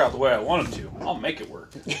 this will work out the way I want it to. I'll make it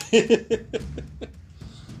work.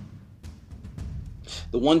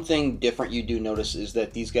 The one thing different you do notice is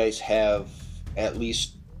that these guys have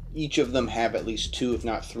each of them have at least 2, if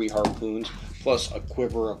not 3 harpoons, plus a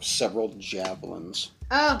quiver of several javelins.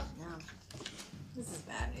 Oh, no. This is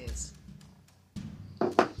bad news.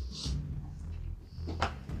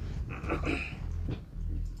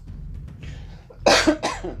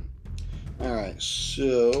 Alright,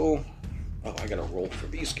 so... Oh, I gotta roll for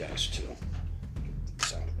these guys, too. Get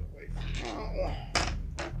this out of the way.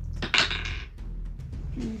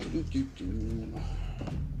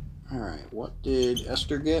 Alright, what did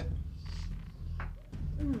Esther get?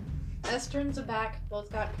 Esther and Zabak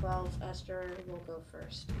both got 12. Esther will go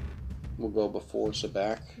first. We'll go before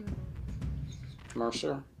Zabak.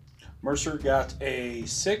 Mercer? Mercer got a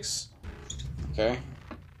 6. Okay.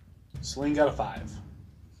 Celine got a 5.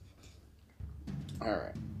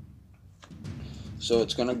 Alright. So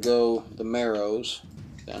it's gonna go the Marrows,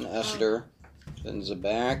 then Esther, then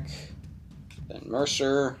Zabak, then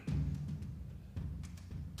Mercer,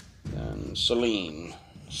 then Celine.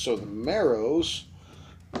 So the Marrows,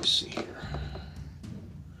 let's see here.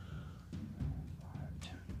 5,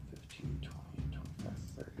 10, 15, 20, 25,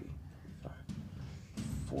 30, 35,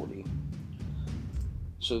 40.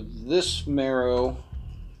 So this marrow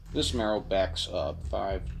backs up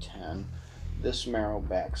 5, 10. This marrow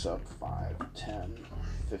backs up 5, 10,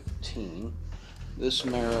 15. This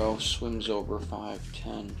marrow swims over 5,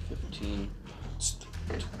 10, 15,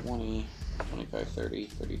 20, 25, 30,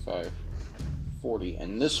 35, 40.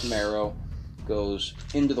 And this marrow goes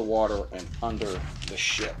into the water and under the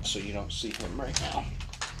ship, so you don't see him right now.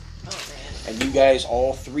 Oh, man. And you guys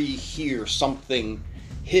all 3 hear something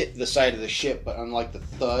hit the side of the ship, but unlike the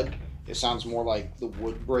thud, it sounds more like the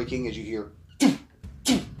wood breaking as you hear.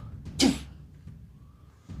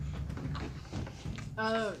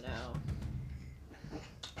 Oh, no.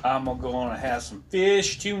 I'm gonna go on and have some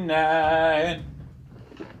fish tonight.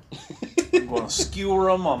 I'm gonna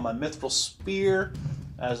skewer them on my mithril spear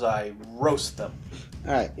as I roast them.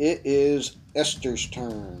 Alright, it is Esther's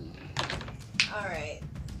turn. Alright.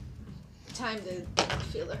 Time to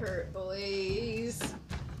feel the hurt, boys.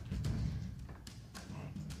 Okay.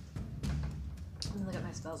 Let me look at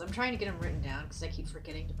my spells. I'm trying to get them written down because I keep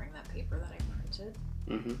forgetting to bring that paper that I printed.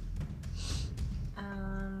 Mm-hmm.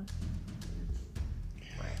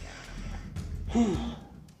 Where I got it.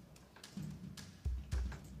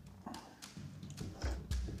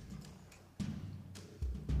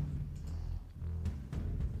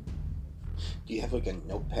 Do you have like a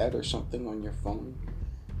notepad or something on your phone?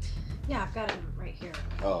 Yeah, I've got it right here.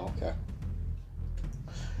 Oh, okay.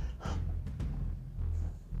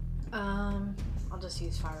 I'll just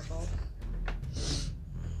use Firebolt.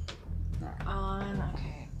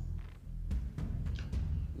 Okay.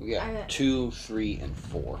 We got 2, 3, and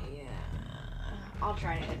 4. Yeah. I'll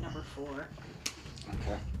try to hit number 4.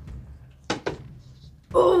 Okay.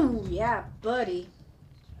 Oh, yeah, buddy.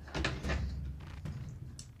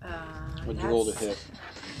 What'd you roll to hit?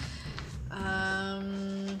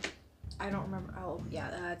 I don't remember. Oh,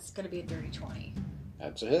 yeah, it's gonna be a dirty 20.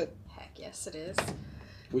 That's a hit. Heck yes, it is.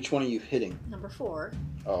 Which one are you hitting? Number 4.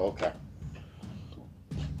 Oh, okay.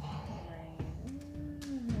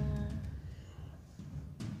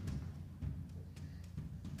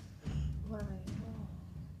 What am I?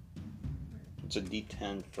 It's a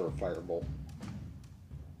D10 for a firebolt.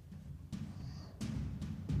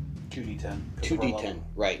 2d10. 2D10.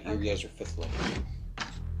 Right, you guys are 5th level.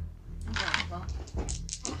 Okay, well,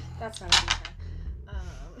 that's not a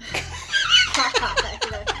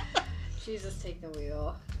D10. Jesus, take the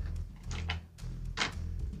wheel.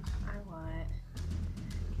 I want.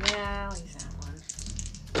 Yeah, I'll use that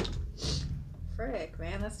one. Frick,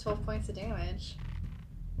 man, that's 12 points of damage.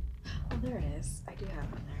 Oh, there it is. I do have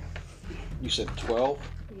one there. You said 12?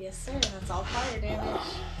 Yes, sir. That's all fire damage.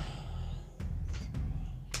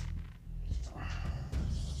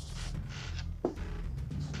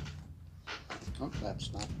 Oh,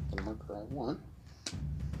 that's not the marker I want.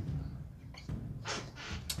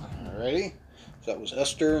 Alrighty. So that was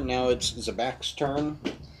Esther. Now it's Zabak's turn.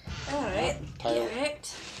 Alright. Tyler.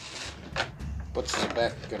 Direct. What's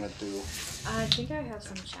Zabak gonna do? I think I have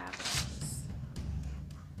some chaplains.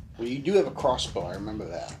 Well, you do have a crossbow. I remember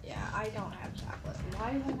that. Yeah, I don't have chaplains.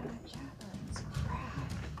 Why do I not have chaplains?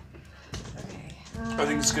 Crap. Okay. I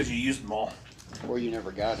think it's because you used them all. Or you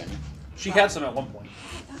never got any. She had some at one point,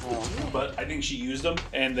 Oh. but I think she used them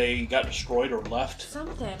and they got destroyed or left.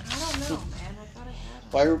 Something. I don't know, man. I thought I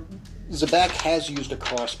had them. Well, Zabak has used a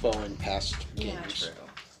crossbow in past Yeah, games.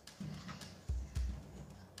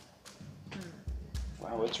 true.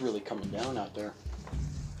 Wow, it's really coming down out there.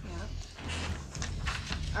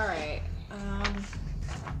 Yeah. Alright.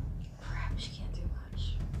 Crap, she can't do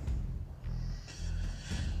much.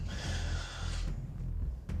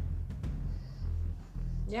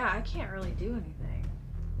 Yeah, I can't really do anything.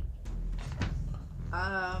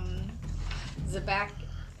 Zabak.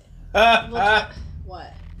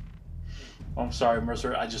 What? Oh, I'm sorry,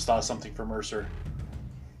 Mercer. I just thought of something for Mercer.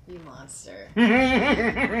 You monster. Alright,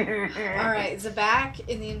 Zabak,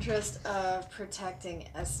 in the interest of protecting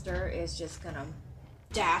Esther, is just gonna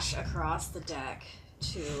dash across the deck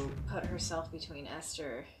to put herself between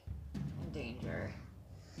Esther and danger.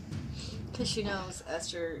 Because she knows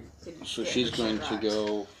Esther could So get she's her going shit to rocked.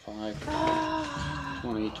 go 5,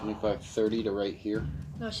 20, 25, 30 to right here.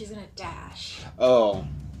 No, she's gonna dash. Oh.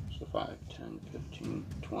 So 5, 10, 15,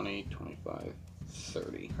 20, 25,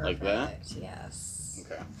 30. Perfect. Like that? Yes.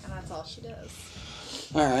 Okay. And that's all she does.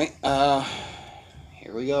 Alright,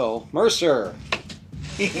 here we go. Mercer!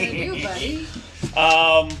 What are you gonna do,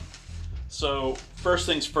 buddy? So first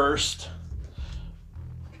things first.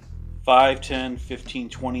 5, 10, 15,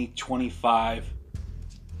 20, 25.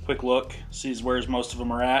 Quick look. Sees where most of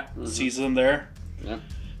them are at. Mhm. Sees them there. Yeah.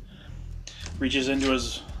 Reaches into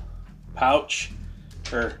his pouch.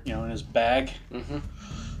 Or, in his bag. Mm-hmm.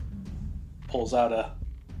 Pulls out a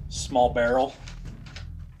small barrel.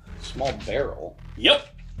 Small barrel? Yep.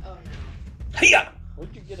 Oh no. Hiya!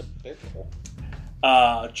 Where'd you get a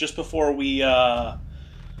barrel? Just before we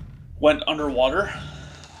went underwater,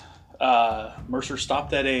 Mercer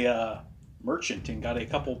stopped at a merchant and got a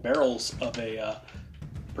couple barrels of a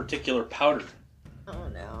particular powder. Oh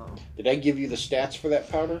no. Did I give you the stats for that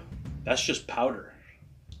powder? That's just powder.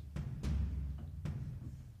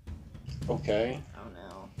 Okay. Oh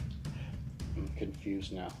no. I'm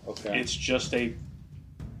confused now. Okay. It's just a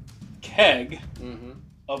keg Mm-hmm.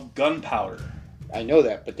 of gunpowder. I know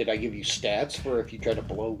that, but did I give you stats for if you try to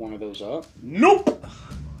blow one of those up? Nope!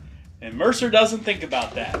 And Mercer doesn't think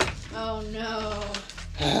about that. Oh no.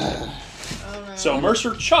 Oh no. So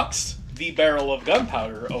Mercer chucks the barrel of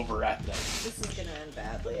gunpowder over at them. This is gonna end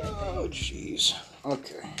badly, I think. Oh, jeez.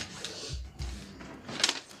 Okay.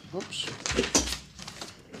 Oops.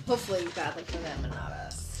 Hopefully badly for them and not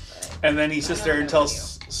us. But And then he sits there and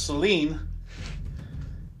tells Celine,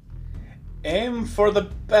 aim for the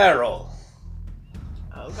barrel.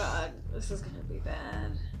 oh god, this is gonna be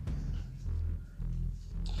bad.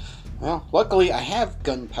 Well, luckily I have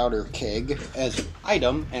gunpowder keg as an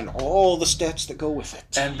item and all the stats that go with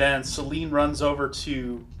it. And then Celine runs over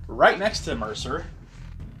to right next to Mercer.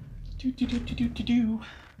 Do,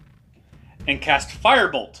 and cast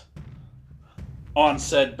Firebolt on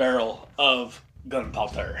said barrel of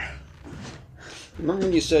gunpowder. Remember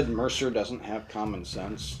when you said Mercer doesn't have common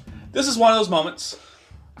sense? This is one of those moments.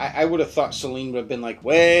 I would have thought Celine would have been like,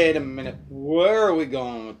 wait a minute, where are we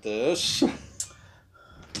going with this?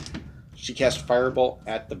 She cast Firebolt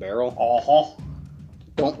at the barrel. Uh-huh.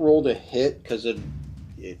 Don't roll to hit, because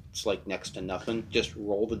it's like next to nothing. Just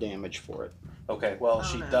roll the damage for it. Okay, well, Oh,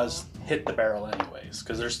 she no. does hit the barrel anyways,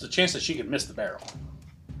 because there's the chance that she could miss the barrel.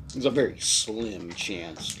 It's a very slim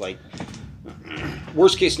chance. Like,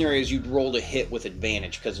 Worst case scenario is you'd roll to hit with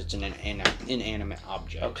advantage because it's an inanimate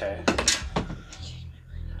object. Okay.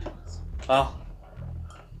 Well,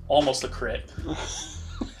 almost a crit.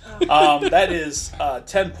 That is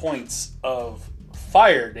 10 points of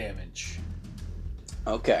fire damage.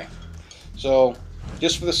 Okay. So,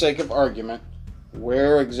 just for the sake of argument,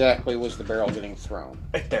 where exactly was the barrel getting thrown?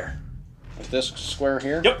 Right there. At this square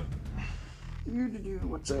here? Yep.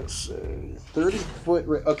 What's that say? 30 foot.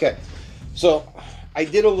 Okay. So, I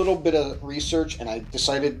did a little bit of research and I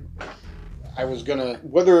decided I was going to,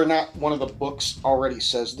 whether or not one of the books already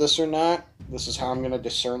says this or not, this is how I'm going to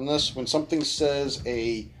discern this. When something says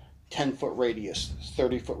a 10-foot radius,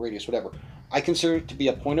 30-foot radius, whatever, I consider it to be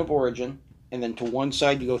a point of origin, and then to one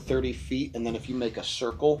side you go 30 feet, and then if you make a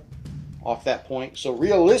circle off that point. So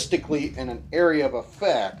realistically, in an area of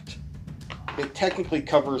effect, it technically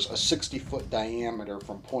covers a 60-foot diameter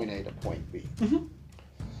from point A to point B. Mm-hmm.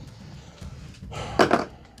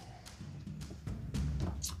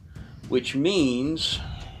 Which means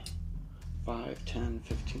 5, 10,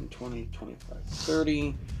 15, 20, 25,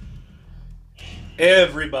 30.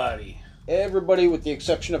 Everybody with the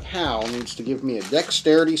exception of Hal needs to give me a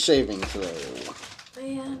dexterity saving throw.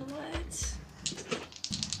 Man, what?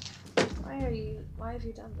 Why have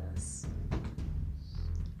you done this?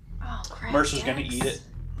 Oh, crap. Mercer's gonna eat it.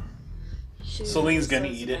 Shoot, Celine's gonna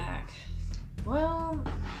so it's eat it. back. Well,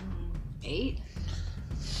 8?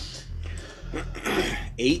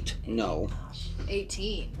 8? No.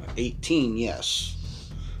 18. 18, yes.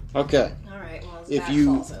 Okay. Alright, well, his If back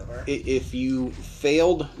you falls over. if you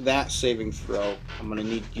failed that saving throw, I'm gonna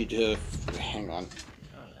need you to hang on.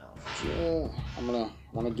 Oh no. I'm gonna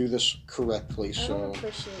want to do this correctly. I So don't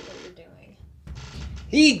appreciate what you're doing.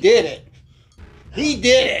 he did it. He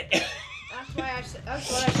did it. That's what I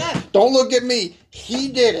said. Don't look at me. He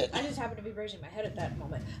did it. I just happened to be raising my head at that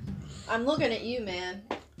moment. I'm looking at you, man.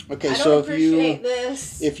 Okay, I so don't if appreciate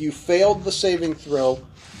this. if you failed the saving throw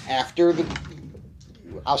after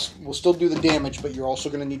we'll still do the damage, but you're also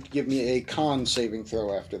going to need to give me a con saving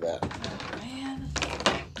throw after that. Oh, man.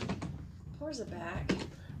 Where's it back?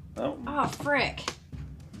 Oh, Oh, frick.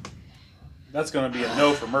 that's going to be a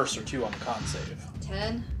no for Mercer, too, on the con save.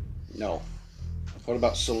 10? No. What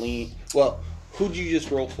about Celine? Well, who'd you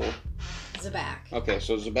just roll for? Zabak. Okay,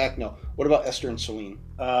 so Zabak, no. What about Esther and Celine?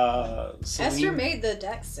 Celine, Esther made the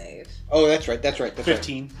dex save. Oh, that's right.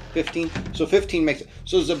 15. 15. So 15 makes it.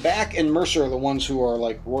 So Zabak and Mercer are the ones who are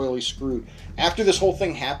like royally screwed. After this whole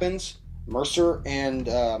thing happens, Mercer and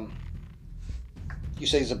you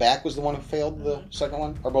say Zabak was the one who failed the second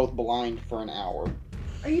one, are both blind for an hour.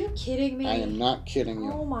 Are you kidding me? I am not kidding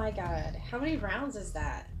you. Oh my god. How many rounds is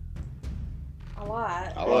that? A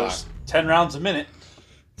lot. A Well, lot. there's 10 rounds a minute,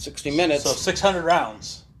 60 minutes. so 600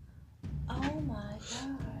 rounds. Oh my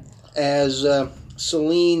god. As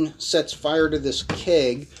Celine sets fire to this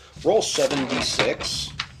keg, roll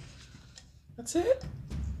 7d6. That's it?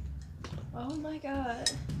 Oh my god.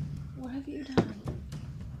 What have you done?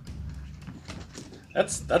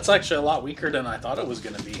 That's actually a lot weaker than I thought it was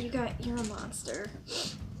going to be. You're a monster.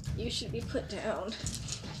 You should be put down.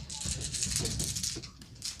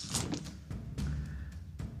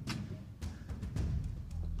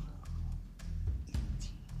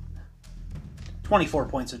 $24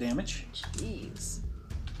 points of damage. Jeez.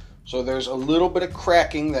 So there's a little bit of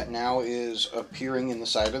cracking that now is appearing in the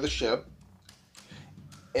side of the ship.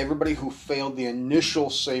 Everybody who failed the initial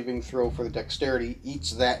saving throw for the dexterity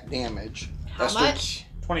eats that damage. How much?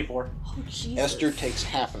 24. Oh, Jesus. Esther takes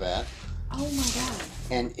half of that. Oh my god.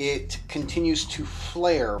 And it continues to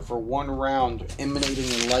flare for one round,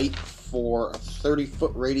 emanating light for a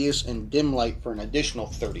 30-foot radius and dim light for an additional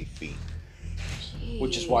 30 feet. Jeez.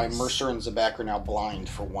 Which is why Mercer and Zabak are now blind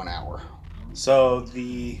for 1 hour. So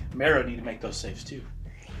the Marrow need to make those saves too.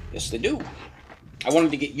 Yes, they do. I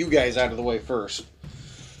wanted to get you guys out of the way first.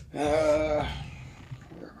 Where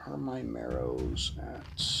are my marrows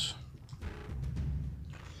at?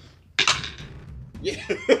 Yeah,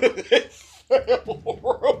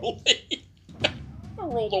 horribly. I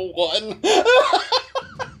rolled a 1.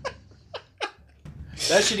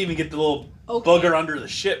 That should even get the little Okay. bugger under the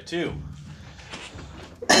ship too.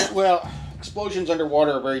 Well, explosions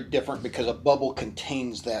underwater are very different because a bubble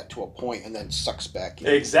contains that to a point and then sucks back in.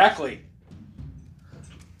 Exactly.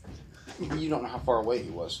 You don't know how far away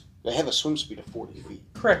he was. They have a swim speed of 40 feet.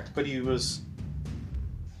 Correct, but he was...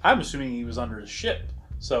 I'm assuming he was under the ship.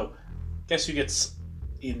 So, guess who gets...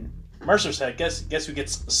 In Mercer's head, guess who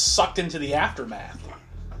gets sucked into the aftermath?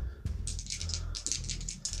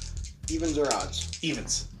 Evens or odds?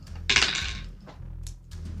 Evens.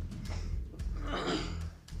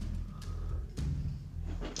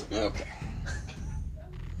 Okay.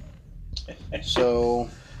 So,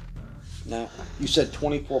 now, you said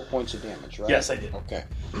 24 points of damage, right? Yes, I did. Okay.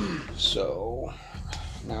 So,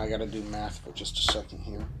 now I gotta do math for just a second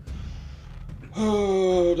here.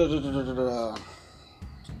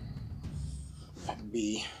 That'd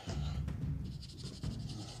be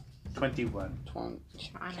 21. 20.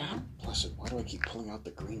 God bless it. Why do I keep pulling out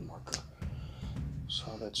the green marker?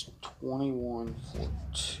 So that's 21 for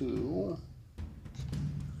 2.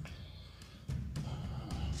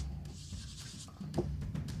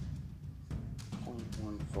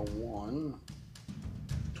 21 for 1.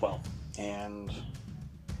 12. And,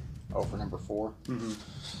 for number 4. Mm-hmm.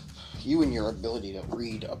 You and your ability to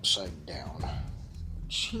read upside down.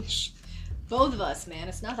 Jeez. Both of us, man.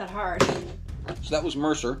 It's not that hard. So that was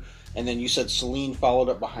Mercer. And then you said Celine followed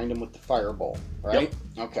up behind him with the fireball, right?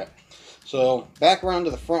 Yep. Okay. So back around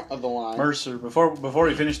to the front of the line. Mercer, before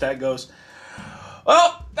he finished that, goes,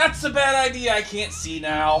 "Oh, that's a bad idea. I can't see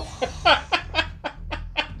now."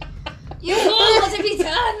 You fool! What have you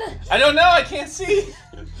done? I don't know. I can't see.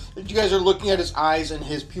 You guys are looking at his eyes, and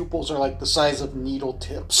his pupils are like the size of needle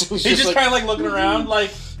tips. He's just kind of like looking around,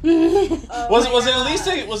 like, was it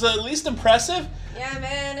at least impressive? Yeah,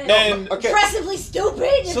 man. And Impressively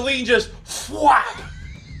stupid. Celine just whap.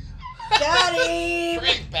 Got him.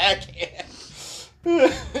 Great backhand.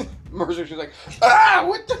 Mercer's just like,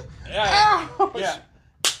 what the? Yeah. Ow! Yeah.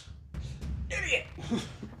 Idiot.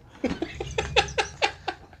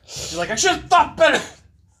 She's like, I should have thought better.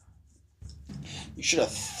 You should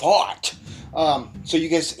have thought. So you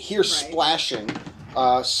guys hear splashing.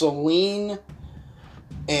 Celine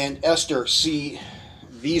and Esther see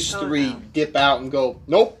these three dip out and go,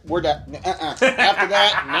 nope, we're done. After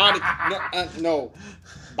that, no.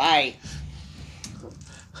 Bye.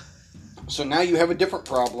 So now you have a different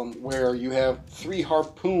problem where you have 3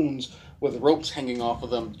 harpoons with ropes hanging off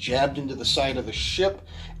of them jabbed into the side of the ship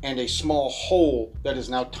and a small hole that is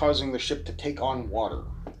now causing the ship to take on water.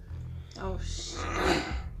 Oh, shit.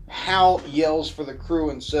 Hal yells for the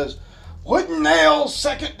crew and says, "Wooden nails,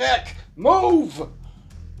 second deck, move!"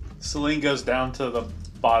 Celine goes down to the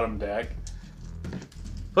bottom deck.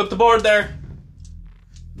 Put the board there.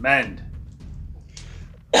 Mend.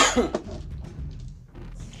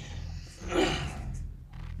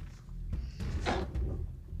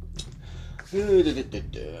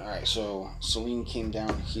 Alright, so Celine came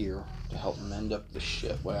down here to help mend up the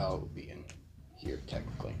ship. Well, it would be in here,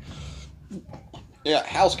 technically. Yeah,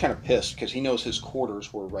 Hal's kind of pissed because he knows his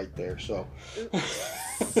quarters were right there, so.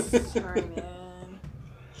 Sorry,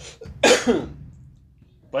 man.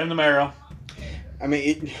 Blame the Marrow. I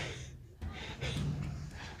mean,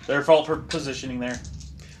 Their fault for positioning there.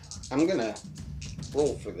 I'm gonna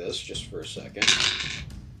roll for this just for a second.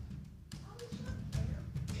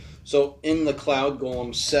 So in the cloud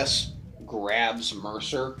golem, Cess grabs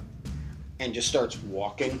Mercer and just starts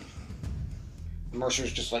walking.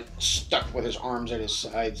 Mercer's just like stuck with his arms at his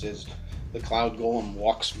sides as the cloud golem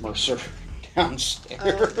walks Mercer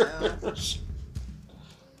downstairs. Oh,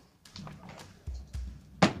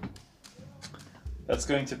 no. That's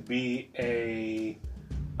going to be a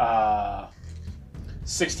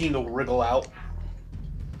 16 to wriggle out.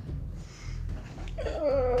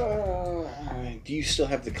 Do you still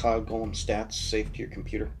have the cloud golem stats saved to your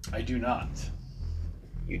computer? I do not.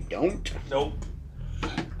 You don't? Nope.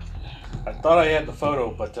 I thought I had the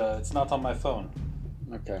photo, but it's not on my phone.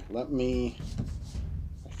 Okay, let me...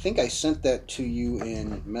 I think I sent that to you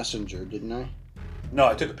in Messenger, didn't I? No,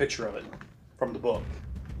 I took a picture of it from the book.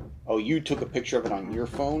 Oh, you took a picture of it on your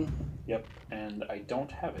phone? Yep, and I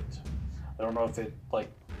don't have it. I don't know if it,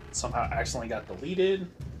 somehow accidentally got deleted.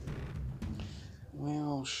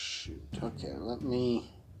 Well, shoot. Okay, let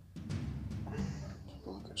me take a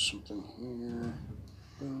look at something here.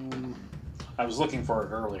 Boom. I was looking for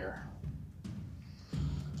it earlier.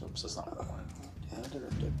 Oops, that's not the one.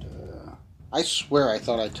 I swear I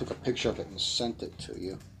thought I took a picture of it and sent it to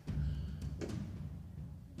you.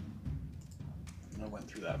 I went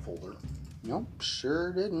through that folder. Nope,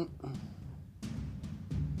 sure didn't.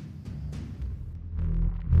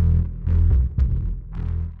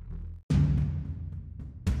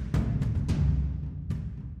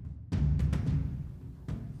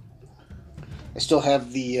 I still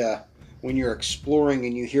have the, when you're exploring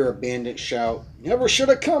and you hear a bandit shout, "Never should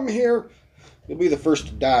have come here!" You'll be the first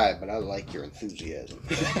to die, but I like your enthusiasm.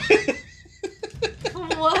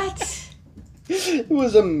 What? It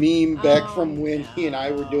was a meme back from when no. he and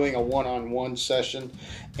I were doing a one-on-one session,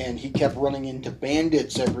 and he kept running into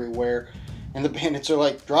bandits everywhere, and the bandits are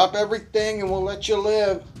like, "Drop everything and we'll let you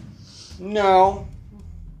live." No.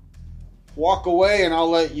 Walk away and I'll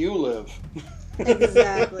let you live.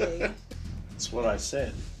 Exactly. That's what I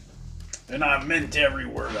said. And I meant every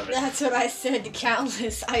word of it. That's what I said to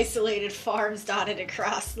countless isolated farms dotted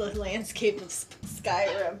across the landscape of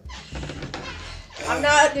Skyrim. I'm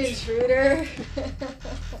not an intruder.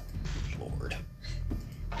 Lord.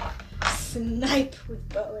 Snipe with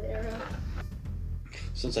bow and arrow.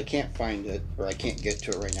 Since I can't find it, or I can't get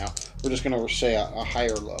to it right now, we're just going to say a high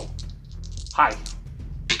or low. Hi.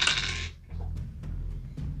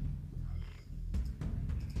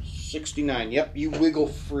 69. Yep, you wiggle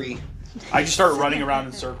free. I just start running around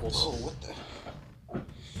in circles. Oh, what the?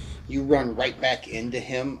 You run right back into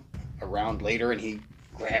him around later, and he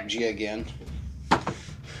grabs you again. It's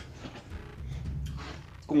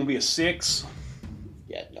going to be a 6.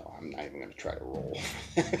 Yeah, no, I'm not even going to try to roll.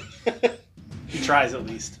 He tries at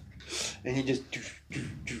least. And he just...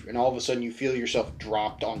 And all of a sudden you feel yourself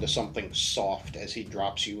dropped onto something soft as he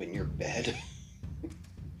drops you in your bed.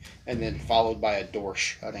 And then followed by a door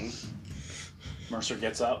shutting. Mercer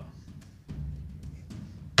gets up.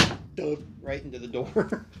 Right into the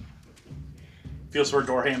door. Feels for a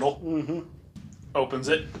door handle. Mm-hmm. Opens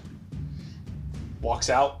it. Walks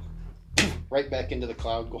out. Right back into the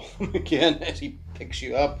cloud golem again as he picks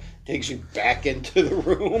you up, takes you back into the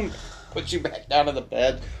room, puts you back down on the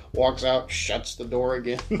bed, walks out, shuts the door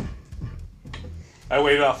again. I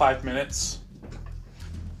wait about 5 minutes.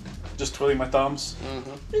 Just twiddling my thumbs.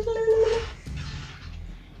 Mm-hmm.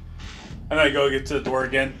 And then I go get to the door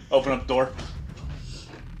again, open up the door.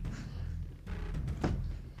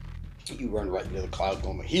 You run right into the cloud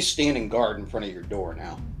golem. He's standing guard in front of your door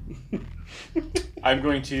now. I'm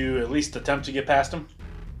going to at least attempt to get past him.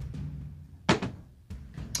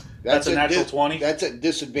 That's a natural 20. That's at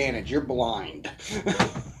disadvantage. You're blind.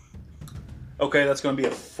 Okay, that's going to be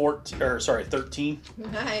a 13.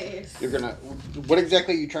 Nice. You're gonna. What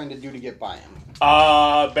exactly are you trying to do to get by him?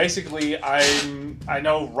 Basically, I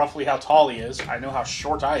know roughly how tall he is. I know how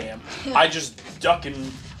short I am. I just duck and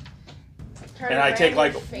I take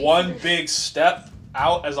like one big step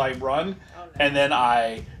out as I run, Oh, no. and then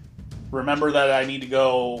I remember that I need to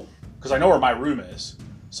go because I know where my room is.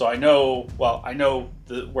 So I know where I'm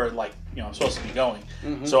supposed to be going.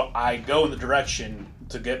 Mm-hmm. So I go in the direction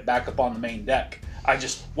to get back up on the main deck. I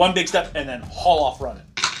just one big step and then haul off running.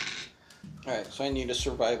 All right, so I need a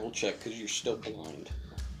survival check because you're still blind.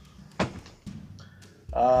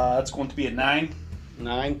 That's going to be a 9.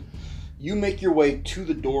 9. You make your way to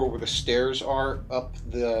the door where the stairs are up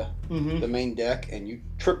the main deck, and you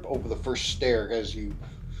trip over the first stair as you,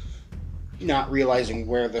 not realizing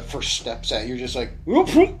where the first step's at. You're just like, whoop,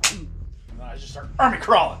 whoop, And then I just start army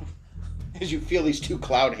crawling. as you feel these two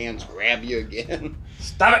cloud hands grab you again.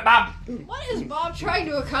 Stop it, Bob! What is Bob trying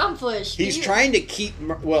to accomplish? He's trying to keep,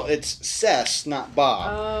 it's Cess, not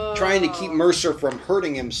Bob, Oh. trying to keep Mercer from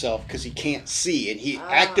hurting himself because he can't see. And he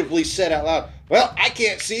actively said out loud, well, I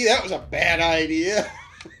can't see. That was a bad idea.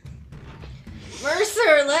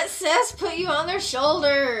 Mercer, let Cess put you on their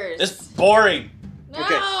shoulders. It's boring. No.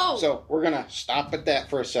 Okay, so we're going to stop at that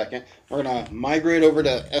for a second. We're going to migrate over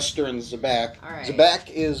to Esther and Zabak. All right. Zabak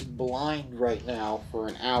is blind right now for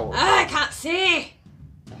an hour. I can't see.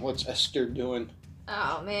 What's Esther doing?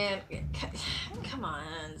 Oh man, come on,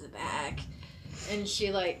 Zabak. And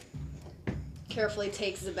she carefully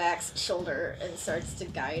takes Zabak's shoulder and starts to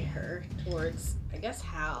guide her towards, I guess,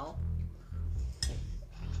 Hal.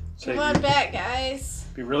 Come on back, guys.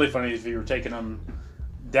 It'd be really funny if you were taking them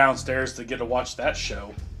downstairs to get to watch that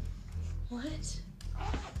show. What?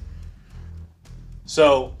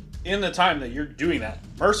 So, in the time that you're doing that,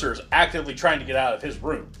 Mercer's actively trying to get out of his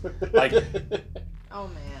room. Like, Oh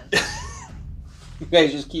man. You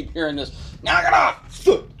guys just keep hearing this. Knock it off!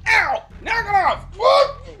 Ow! Knock it off!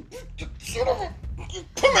 What? Son of a...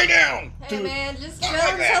 Put me down! Hey man, just chill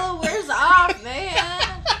like that. until it wears off,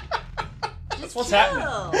 man. Just what's chill.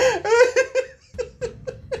 happening.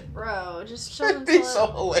 Bro, just chill It'd until be so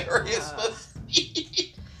it- hilarious Uh, to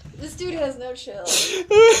see. This dude has no chill.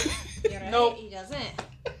 You're right, Nope. he doesn't.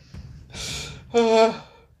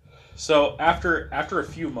 so after a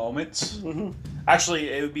few moments, actually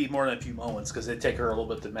it would be more than a few moments because it'd take her a little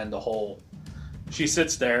bit to mend the hole. She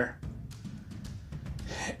sits there,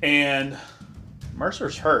 and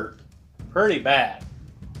Mercer's hurt pretty bad.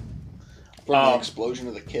 From the explosion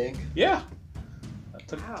of the keg. Yeah,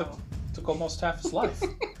 that Wow. took almost half his life.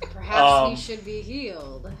 Perhaps he should be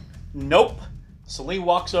healed. Nope. Celine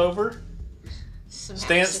walks over,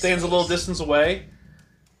 stands a little distance away.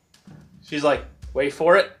 She's like, wait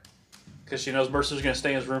for it. Because she knows Mercer's going to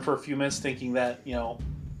stay in his room for a few minutes thinking that,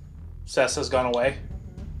 Cess has gone away.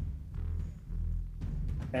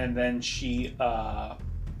 And then she, let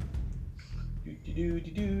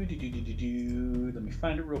me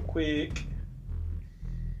find it real quick.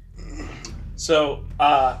 So,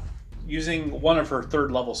 using one of her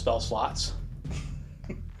third level spell slots,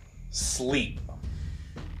 sleep.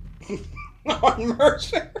 On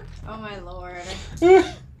Mercer. Oh my lord.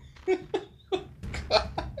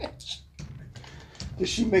 Gosh. Does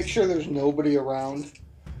she make sure there's nobody around?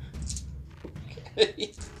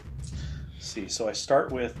 Okay. See, so I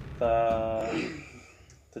start with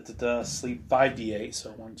sleep 5d8.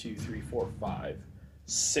 So 1, 2, 3, 4, 5,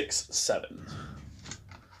 6, 7.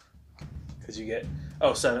 Because you get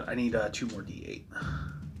 7. I need 2 more d8.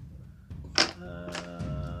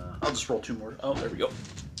 I'll just roll 2 more. Oh, there we go.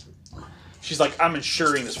 She's like, I'm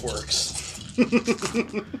ensuring this works.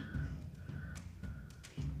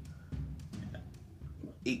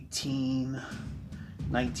 18,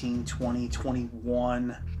 19, 20,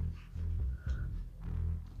 21.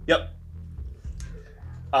 Yep.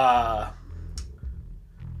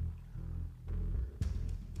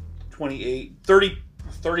 28,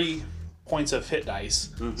 30 points of hit dice.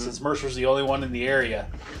 Mm-hmm. Since Mercer's the only one in the area.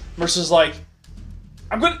 Mercer's like,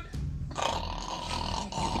 I'm good.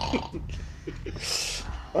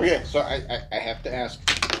 Okay, so I have to ask,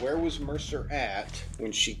 where was Mercer at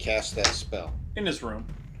when she cast that spell? In his room.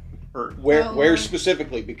 Where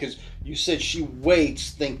specifically? Because you said she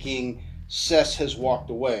waits thinking Sess has walked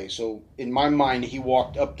away. So in my mind, he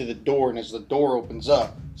walked up to the door, and as the door opens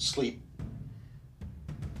up, sleep.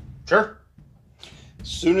 Sure. As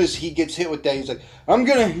soon as he gets hit with that, he's like, I'm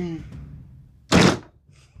gonna...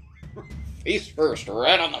 Face first,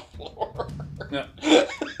 right on the floor. Yeah.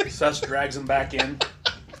 Sess drags him back in.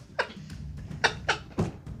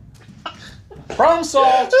 Problem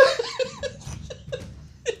solved!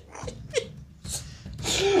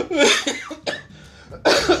 She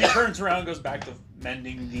turns around and goes back to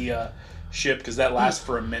mending the ship because that lasts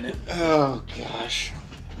for a minute. Oh, gosh.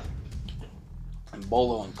 And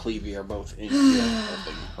Bolo and Clevie are both in here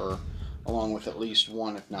helping her, along with at least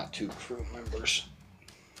one, if not 2 crew members.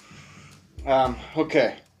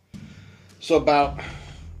 Okay. So about, I'm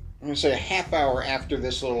going to say a half hour after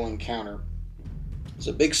this little encounter, there's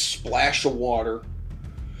a big splash of water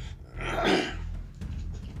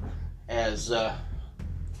as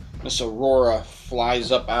Miss Aurora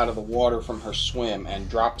flies up out of the water from her swim and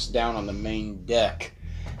drops down on the main deck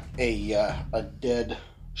a dead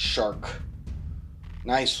shark.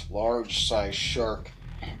 Nice, large-sized shark.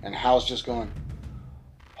 And Hal's just going,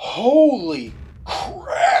 holy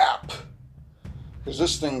crap! Because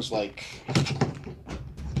this thing's like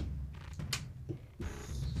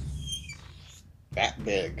that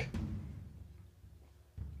big.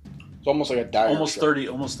 It's almost like a dire almost shark.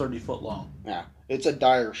 30 foot long. Yeah, it's a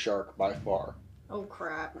dire shark by far. Oh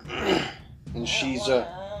crap. And she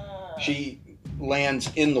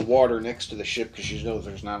lands in the water next to the ship because she knows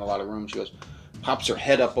there's not a lot of room. She goes, pops her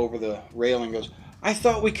head up over the rail and goes, I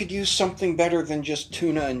thought we could use something better than just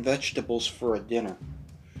tuna and vegetables for a dinner.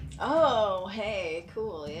 Oh, hey,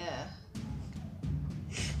 cool, yeah.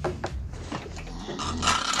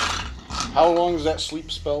 How long does that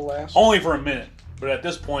sleep spell last? Only for a minute. But at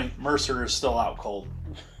this point, Mercer is still out cold.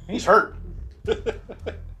 He's hurt.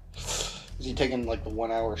 Is he taking like the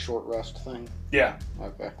 1 hour short rest thing? Yeah.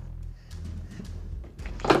 Okay.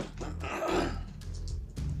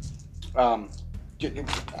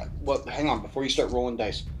 Well, hang on. Before you start rolling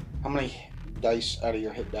dice, how many dice out of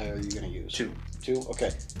your hit die are you going to use? 2. 2?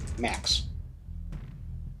 Okay. Max.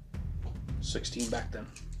 16 back then.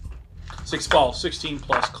 16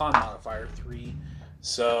 plus con modifier 3.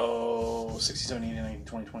 So 60, 70, 80, 90,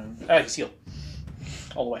 20, 20. He's healed.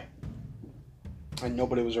 All the way. And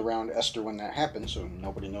nobody was around Esther when that happened, so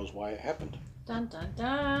nobody knows why it happened. Dun dun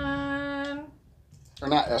dun. Or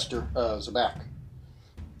not Esther, Zabak.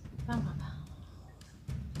 Bum, bum, bum.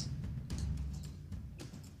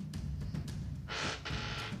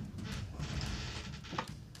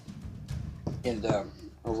 And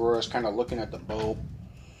Aurora's kind of looking at the bow.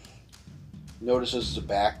 Notices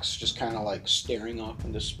Zabak's just kind of like staring off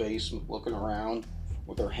into space and looking around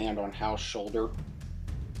with her hand on Hal's shoulder.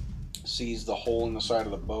 Sees the hole in the side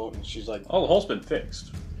of the boat, and she's like, oh, the hole's been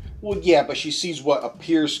fixed. well, yeah, but she sees what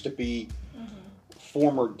appears to be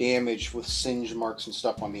former damage with singe marks and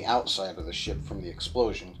stuff on the outside of the ship from the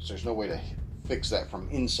explosion. So there's no way to fix that from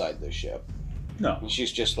inside the ship. No. And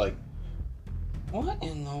she's just like, what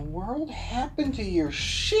in the world happened to your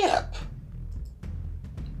ship?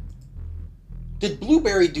 Did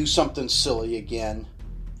Blueberry do something silly again?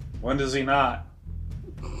 When does he not?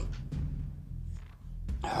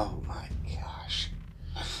 Oh my gosh.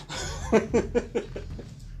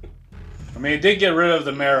 I mean, it did get rid of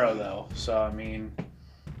the marrow, though. So, I mean,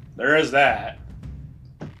 there is that.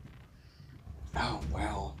 Oh,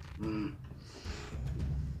 well.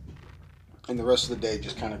 And the rest of the day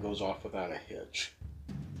just kind of goes off without a hitch.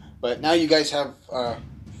 But now you guys have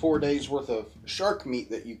 4 days worth of shark meat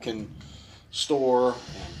that you can store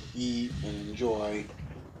and eat and enjoy.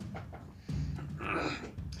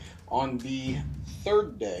 On the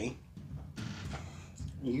third day,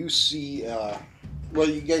 you see,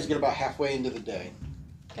 you guys get about halfway into the day.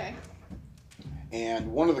 Okay.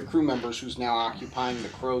 And one of the crew members who's now occupying the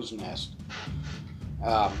crow's nest,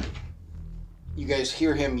 you guys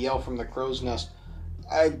hear him yell from the crow's nest,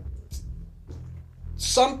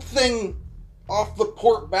 something off the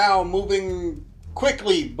port bow moving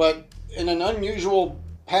quickly, but in an unusual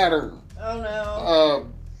pattern. Oh no.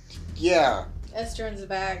 Yeah. Esther and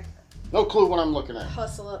Zabag No clue what I'm looking at.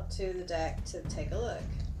 hustle up to the deck to take a look.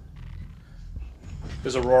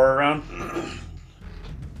 Is Aurora around?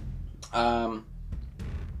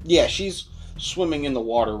 Yeah, she's swimming in the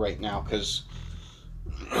water right now because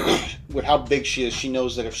with how big she is, she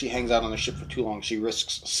knows that if she hangs out on the ship for too long, she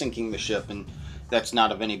risks sinking the ship, and that's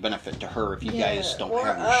not of any benefit to her if you guys don't or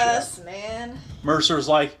have the us, ship. man. Mercer's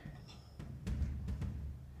like,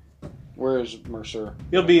 Where is Mercer?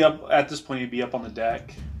 he'll be up, at this point, he'd be up on the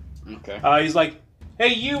deck. Okay. He's like,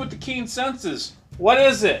 hey, you with the keen senses, what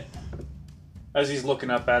is it? As he's looking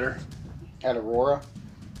up at her. At Aurora?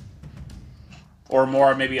 Or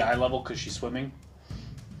more, maybe eye level because she's swimming.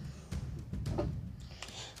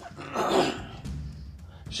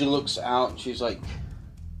 She looks out and she's like,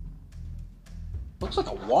 looks like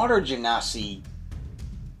a water genasi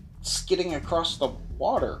skidding across the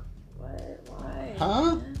water. What? Why?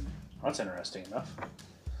 Huh? man? That's interesting enough.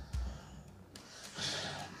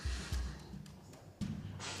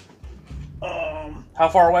 How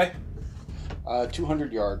far away?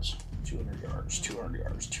 200 yards. 200 yards, 200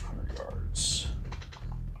 yards, 200 yards.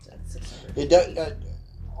 That's 600. It does.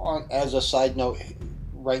 As a side note,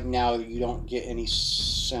 right now you don't get any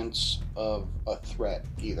sense of a threat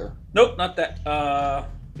either. Nope, not that.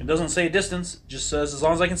 It doesn't say distance. It just says as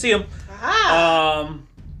long as I can see him. Aha!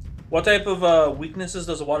 What type of weaknesses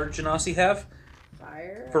does a water genasi have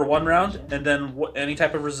Fire. for one round? And then any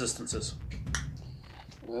type of resistances?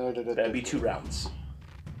 That'd be 2 rounds.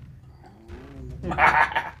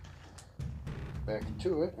 Back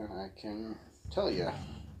to it, and I can tell you.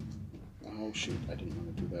 Oh shoot! I didn't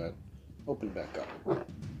want to do that. Open back up.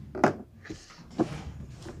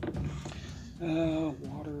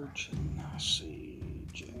 Water genasi.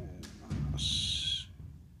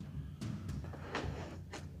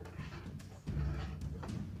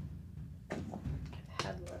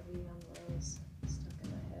 Had Levy on those stuck in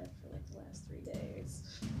my head for like the last 3 days.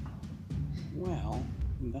 Well,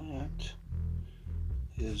 that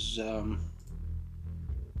is okay.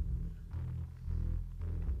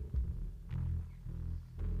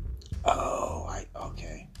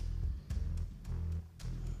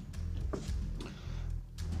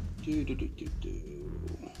 Do.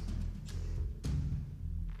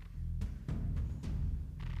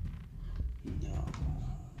 No.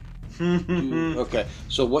 Okay.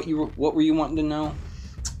 So what were you wanting to know?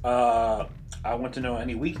 I want to know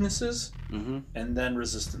any weaknesses Mm-hmm. and then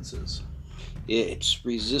resistances. It's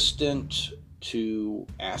resistant to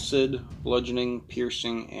acid, bludgeoning,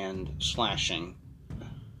 piercing, and slashing.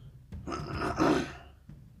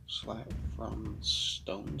 Slap from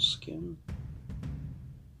stone skin.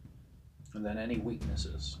 And then any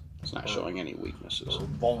weaknesses. It's not showing any weaknesses. Or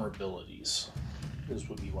vulnerabilities. This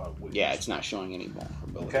would be what weakness. Yeah, it's not showing any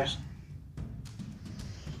vulnerabilities. Okay.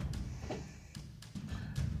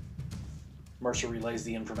 Mercer relays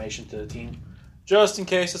the information to the team, just in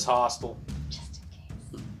case it's hostile. Just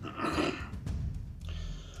in case.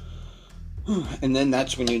 And then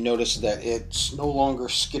that's when you notice that it's no longer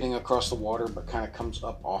skidding across the water, but kind of comes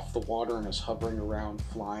up off the water and is hovering around,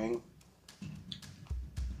 flying.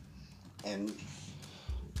 And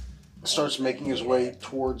starts making his way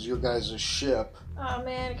towards your guys' ship. Oh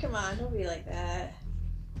man, come on, don't be like that.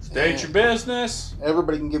 State your business.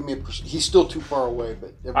 Everybody can give me a... He's still too far away,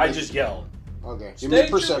 but... I just yelled. Okay, give me a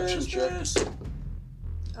State your perception check. business.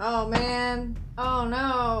 Oh man. Oh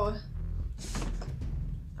no.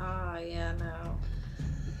 Oh yeah, no.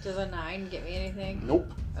 Does a 9 get me anything?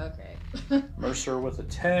 Nope. Okay. Mercer with a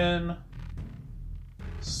 10.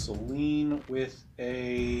 Celine with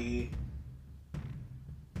a...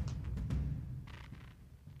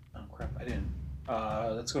 Oh crap, I didn't.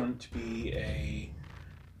 That's going to be a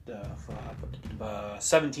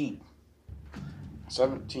 17.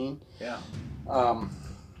 17. Yeah. The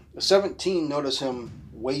 17, notice him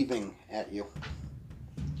waving at you.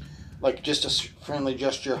 Like just a friendly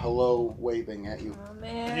gesture, hello, waving at you. Oh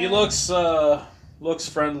man. He looks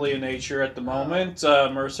friendly in nature at the moment.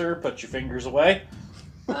 Mercer, put your fingers away.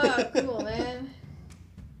 Oh, cool, man.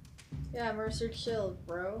 Yeah, Mercer, chill,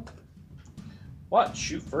 bro. What?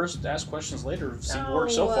 Shoot first, ask questions later. Seemed to work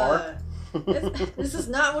so far. This is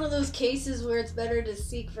not one of those cases where it's better to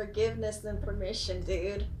seek forgiveness than permission,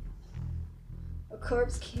 dude. A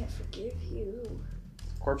corpse can't forgive you.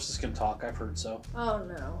 Corpses can talk, I've heard so. Oh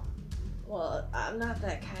no. Well, I'm not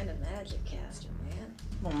that kind of magic caster, man.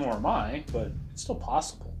 Well, nor am I, but it's still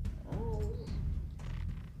possible. Oh.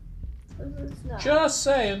 Let's not. Just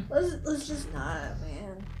saying. Let's just not,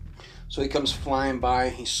 man. So he comes flying by.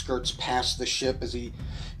 He skirts past the ship as he.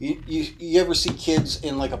 You ever see kids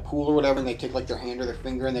in like a pool or whatever, and they take like their hand or their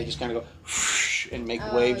finger and they just kind of go whoosh, and make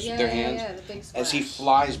waves with their hands? Yeah, the big splash. As he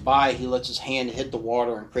flies by, he lets his hand hit the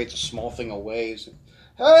water and creates a small thing of waves.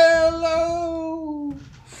 Hello.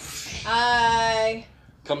 Hi.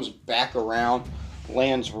 Comes back around,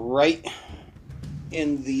 lands right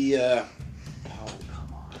in the. Oh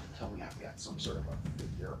come on! Tell me I've got some sort of a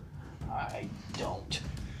figure. I don't.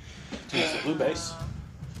 It's the blue base.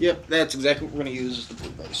 Yep, that's exactly what we're going to use as the blue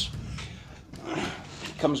base.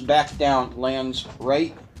 Comes back down, lands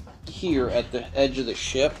right here at the edge of the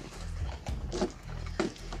ship.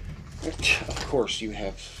 Of course, you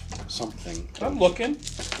have something. I'm looking.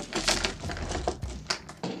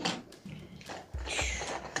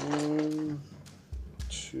 1,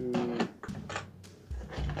 2,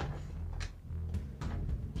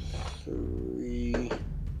 3,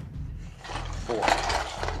 4.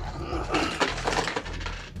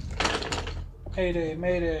 Mayday,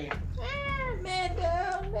 mayday. Man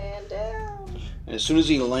down, man down. And as soon as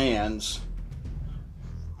he lands,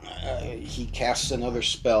 he casts another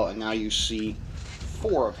spell, and now you see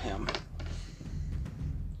 4 of him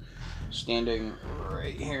standing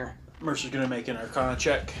right here. Mercer's gonna make an Arcana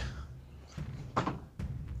check.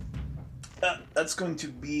 That's going to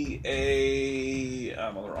be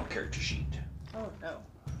I'm on the wrong character sheet. Oh no.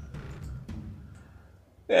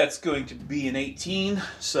 That's going to be an 18,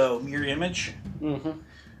 so mirror image. Mm-hmm.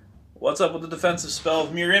 What's up with the defensive spell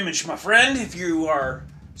of mirror image, my friend? If you are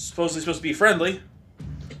supposed to be friendly.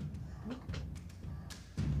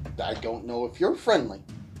 I don't know if you're friendly.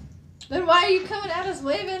 Then why are you coming at us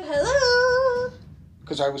waving hello?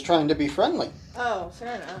 Because I was trying to be friendly. Oh,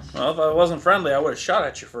 fair enough. Well, if I wasn't friendly, I would have shot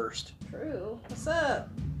at you first. True. What's up?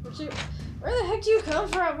 Where the heck do you come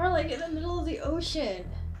from? We're like in the middle of the ocean.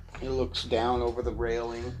 He looks down over the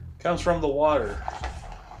railing. Comes from the water.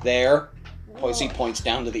 There. Whoa. As he points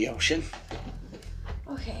down to the ocean.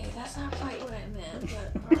 Okay, that's not quite what I meant,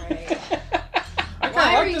 but alright. I kind Why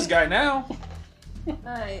of are like this guy now.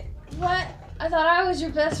 Alright. What? I thought I was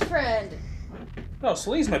your best friend. No,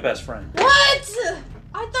 Celine's my best friend. What?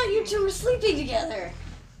 I thought you two were sleeping together.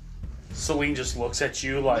 Celine just looks at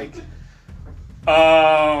you like,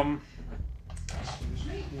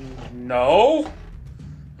 no.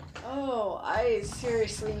 Oh, I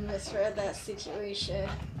seriously misread that situation.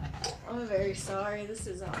 I'm very sorry. This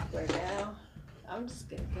is awkward now. I'm just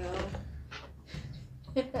gonna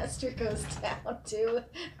go. Esther goes down to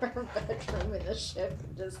her bedroom in the ship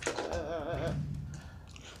and just.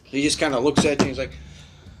 He just kind of looks at you and he's like,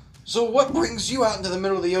 so what brings you out into the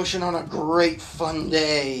middle of the ocean on a great fun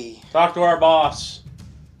day? Talk to our boss.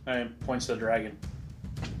 And points to the dragon.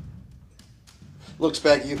 Looks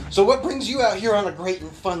back at you. So what brings you out here on a great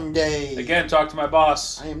and fun day? Again, talk to my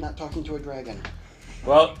boss. I am not talking to a dragon.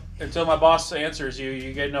 Well, until my boss answers you,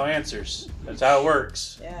 you get no answers. That's how it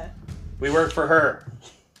works. Yeah. We work for her.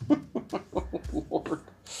 Lord.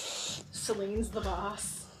 Celine's the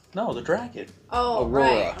boss. No, the dragon. Oh,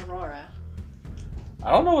 Aurora. right. Aurora.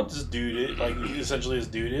 I don't know what this dude is. Like, essentially this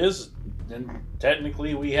dude is. And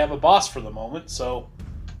technically we have a boss for the moment, so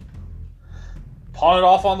pawn it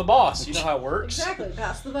off on the boss. You know how it works. Exactly.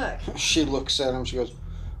 Pass the buck. She looks at him. She goes,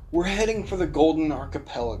 we're heading for the Golden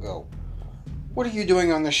Archipelago. What are you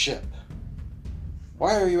doing on the ship?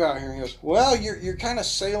 Why are you out here? He goes, well, you're kind of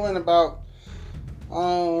sailing about,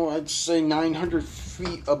 I'd say 900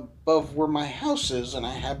 feet above where my house is, and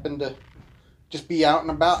I happen to just be out and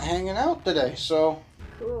about hanging out today, so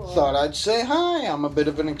Cool. thought I'd say hi. I'm a bit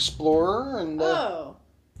of an explorer, and Oh.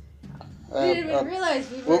 We didn't even realize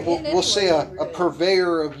we were in we'll say a neighborhood.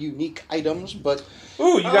 purveyor of unique items, but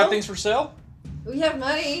Ooh, you got Oh. things for sale? We have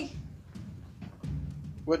money.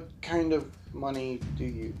 what kind of money do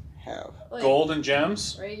you have? Like Gold and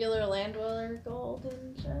gems? regular land dweller gold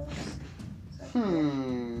and gems.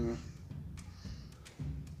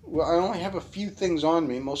 Well, I only have a few things on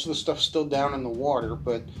me. Most of the stuff's still down in the water,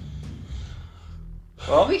 but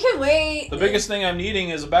Well, We can wait. the biggest thing I'm needing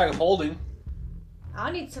is a bag of holding.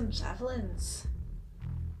 I'll need some javelins.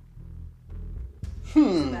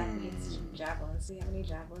 hmm. Back needs some javelins. Do you have any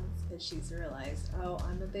javelins? Because she's realized, oh,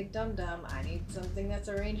 I'm a big dum-dum. I need something that's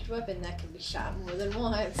a ranged weapon that can be shot more than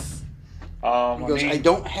once. He goes, I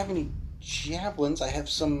don't have any javelins. I have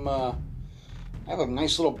some, I have a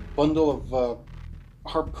nice little bundle of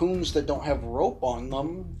harpoons that don't have rope on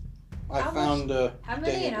them. How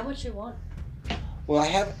many and how much you want? Well, I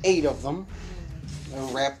have 8 of them.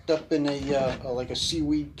 Wrapped up in like a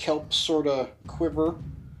seaweed kelp sort of quiver.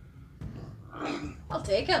 I'll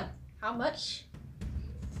take them. How much?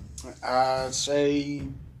 Say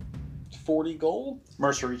 40 gold.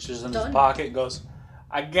 Mercer reaches in his pocket and goes,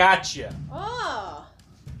 I got you. Oh.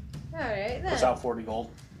 Alright then. Puts out 40 gold.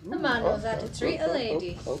 The man knows how to treat a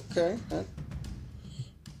lady. Okay.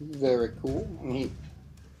 Very cool. And he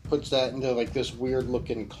puts that into like this weird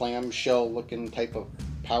looking clamshell looking type of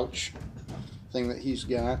pouch thing that he's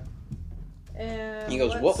got. He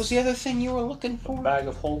goes, what was the other thing you were looking for? Bag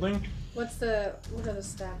of holding. What are the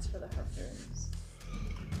stats for the harpoons?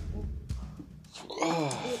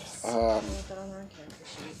 Oops. I want that on our character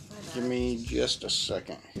sheet. Give me just a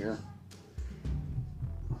second here.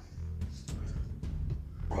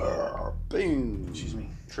 Boom. Excuse me.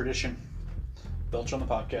 Tradition. Belch on the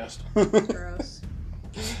podcast. Gross.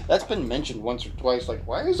 That's been mentioned once or twice. Like,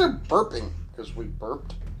 why is there burping? Because we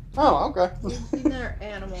burped. Oh, okay. They're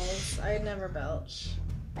animals. I never belch.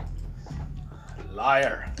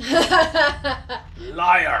 Liar. I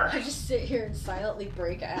Liar. just sit here and silently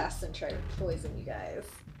break ass and try to poison you guys.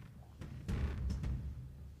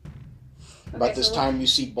 About this time, you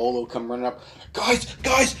see Bolo come running up. Guys!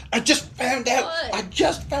 I just found out. What?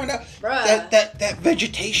 Bruh. That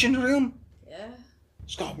vegetation room. Yeah.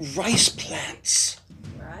 It's got rice plants.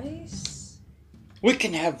 Rice. We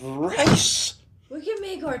can have rice. We can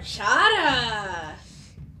make horchata.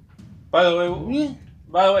 By the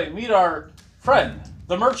way, meet our friend,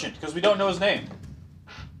 the merchant, because we don't know his name.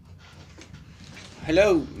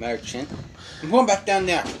 Hello, merchant. I'm going back down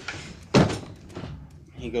there.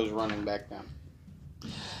 He goes running back down.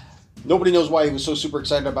 Nobody knows why he was so super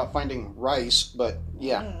excited about finding rice, but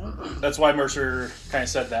yeah. That's why Mercer kind of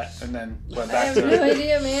said that and then went I back have to no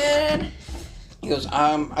idea, man. He goes,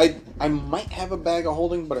 I might have a bag of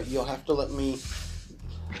holding, but you'll have to let me.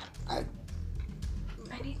 I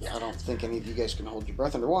don't think any of you guys can hold your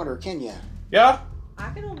breath underwater, can you? Yeah?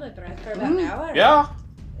 I can hold my breath for about an hour. Yeah?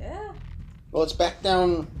 Yeah. Well, it's back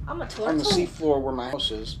down I'm a turtle. on the seafloor where my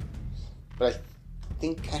house is, but I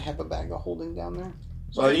think I have a bag of holding down there.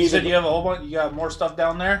 So you said you have a whole bunch, you got more stuff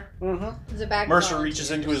down there? Mm-hmm. There's a bag. Mercer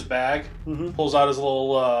reaches into his bag, Mm-hmm. pulls out his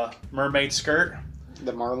little mermaid skirt.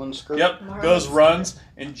 The marlin skirt. Yep, Marlin goes, skirt. runs,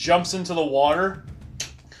 and jumps into the water.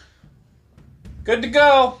 Good to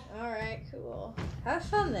go. Alright, cool. Have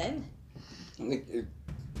fun then.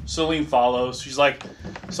 Celine follows. She's like,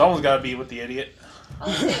 someone's got to be with the idiot.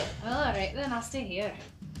 Alright, then I'll stay here.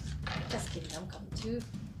 Just kidding, I'm coming too.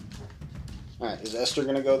 Alright, is Esther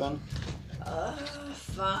gonna go then?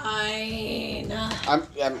 Fine.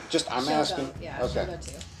 I'm She'll asking. Go. Yeah, Okay. she'll go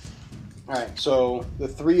too. Alright, so the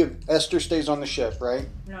three of Esther stays on the ship, right?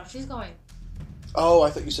 No, she's going. Oh, I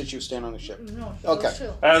thought you said she was staying on the ship. No, she Okay. goes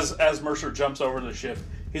too. As Mercer jumps over the ship,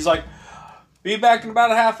 he's like, be back in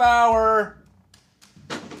about a half hour.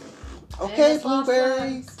 Okay, And lost Blueberry.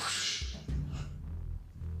 lives.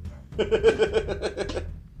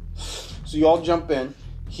 So you all jump in.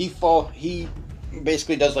 He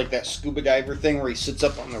basically does like that scuba diver thing where he sits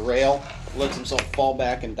up on the rail, lets himself fall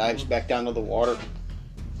back, and dives back down to the water.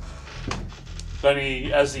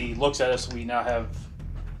 Then as he looks at us, we now have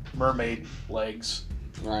mermaid legs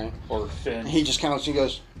Right. or fins. He just kind of looks and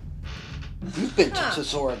goes, "You've been to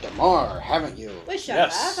Tesora Damar, haven't you?" Wish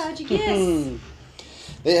Yes. How'd you guess?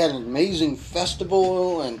 They had an amazing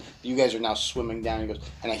festival, and you guys are now swimming down. He goes,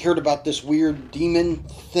 and I heard about this weird demon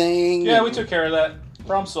thing. Yeah, we took care of that.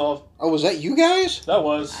 Problem solved. Oh, was that you guys? That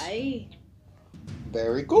was. Aye.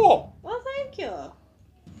 Very cool. Well, thank you.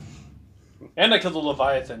 And I killed the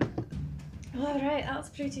Leviathan. Alright, that was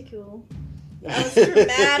pretty cool. That was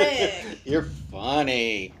dramatic. You're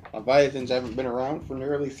funny. Leviathans haven't been around for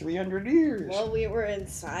nearly 300 years. Well, we were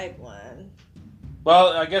inside one. Well,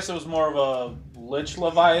 I guess it was more of a lich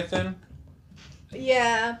Leviathan.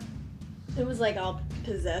 Yeah. It was like all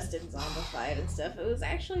possessed and zombified and stuff. It was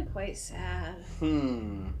actually quite sad.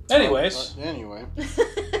 Anyways. Anyway.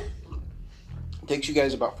 It takes you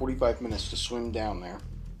guys about 45 minutes to swim down there.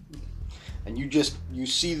 And you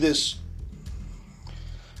see this.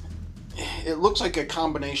 It looks like a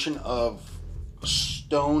combination of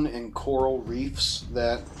stone and coral reefs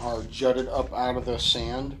that are jutted up out of the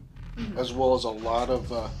sand, as well as a lot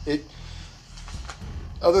of it.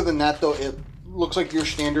 Other than that, though, it looks like your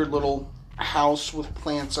standard little house with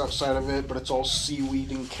plants outside of it, but it's all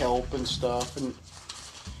seaweed and kelp and stuff. And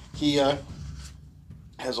he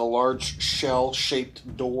has a large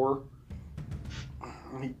shell-shaped door.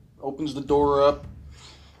 And he opens the door up,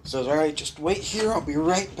 says, "All right, just wait here. I'll be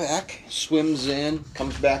right back." Swims in,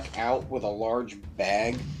 comes back out with a large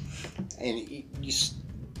bag, and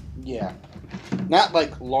yeah, not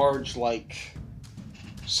like large like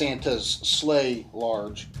Santa's sleigh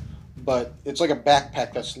large, but it's like a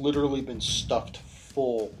backpack that's literally been stuffed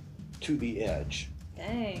full to the edge.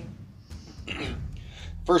 Dang.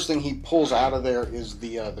 First thing he pulls out of there is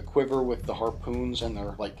the quiver with the harpoons, and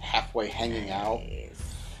they're like halfway hanging out.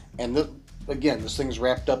 And again, this thing's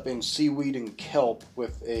wrapped up in seaweed and kelp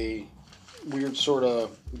with a weird sort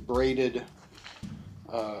of braided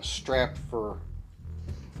strap for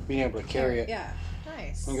being able to carry it. Yeah,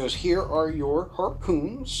 nice. And he goes, "Here are your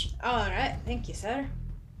harpoons." All right, thank you, sir.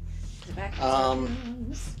 The back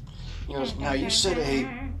He goes, "Now you said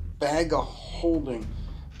a bag of holding."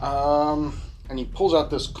 And he pulls out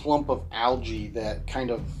this clump of algae that kind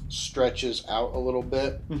of stretches out a little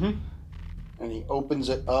bit. Mm-hmm. And he opens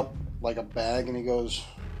it up like a bag, and he goes,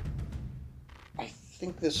 "I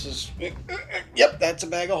think this is... Yep, that's a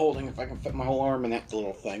bag of holding, if I can fit my whole arm in that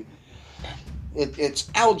little thing." It's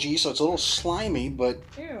algae, so it's a little slimy, but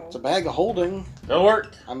Ew. it's a bag of holding. That'll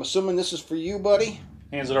work. I'm assuming this is for you, buddy.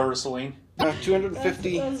 Hands it over to Celine.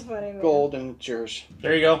 250 That's funny, man. gold, and it's yours.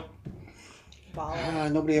 There you go. Baller.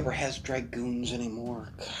 Nobody ever has dragoons anymore.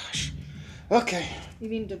 Gosh. Okay. You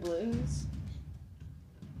mean doubloons?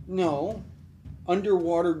 No.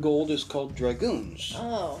 Underwater gold is called dragoons.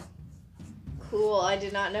 Oh. Cool, I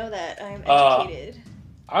did not know that. I'm Uh, educated.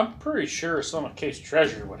 I'm pretty sure some of Case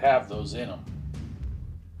Treasure would have those in them.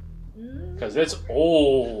 Because it's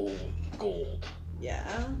old gold.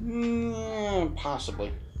 Yeah.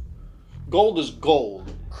 Possibly. Gold is gold.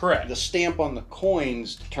 Correct. The stamp on the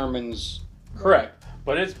coins determines... Correct.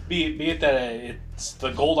 But it's be it that it's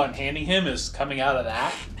the gold I'm handing him is coming out of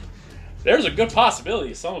that. There's a good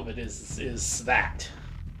possibility some of it is that.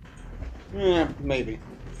 Maybe.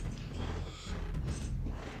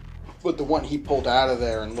 But the one he pulled out of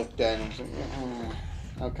there and looked at and was like,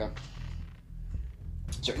 okay.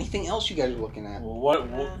 Is there anything else you guys are looking at?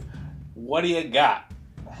 What do you got?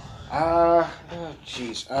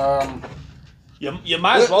 Jeez. You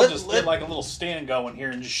might as well just get like a little stand going here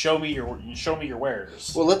and just show me your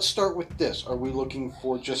wares. Well, let's start with this. Are we looking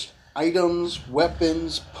for just items,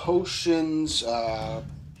 weapons, potions,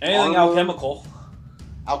 Anything armor? alchemical.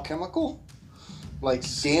 Alchemical? Like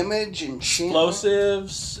damage, enchantment?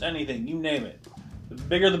 Explosives, anything, you name it. The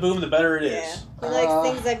bigger the boom, the better it Yeah. is. He likes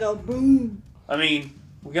things that go boom. I mean,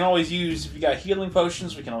 we can always use, if you got healing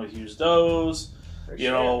potions, we can always use those. For You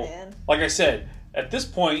sure, know, man. like I said, at this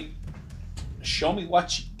point, show me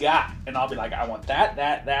what you got. And I'll be like, I want that,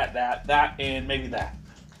 and maybe that.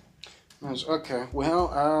 Okay,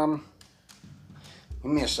 well,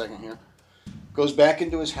 give me a second here. Goes back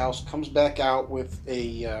into his house, comes back out with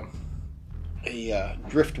a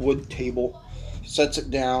driftwood table, sets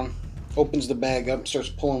it down, opens the bag up, starts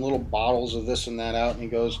pulling little bottles of this and that out, and he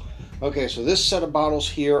goes, "Okay, so this set of bottles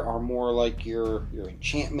here are more like your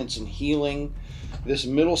enchantments and healing. This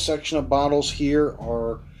middle section of bottles here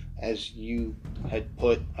are, as you had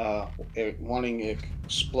put, wanting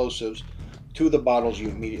explosives. Two of the bottles you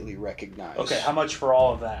immediately recognize." Okay, how much for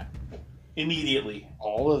all of that? Immediately.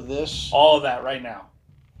 All of this? All of that right now.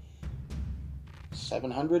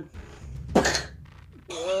 700?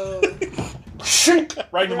 Whoa.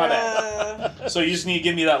 Right into my bag. So you just need to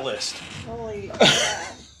give me that list. Holy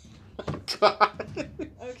crap. God.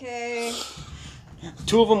 Okay.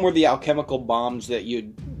 Two of them were the alchemical bombs that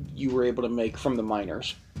you were able to make from the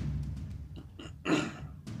miners.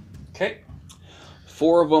 Okay.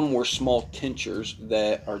 4 of them were small tinctures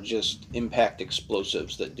that are just impact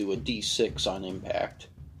explosives that do a D6 on impact.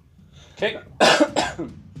 Okay.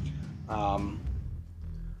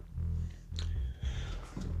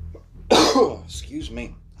 Excuse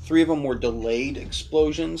me. 3 of them were delayed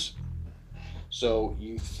explosions. So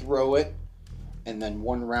you throw it, and then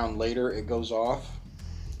 1 round later it goes off,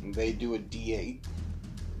 and they do a D8.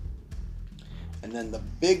 And then the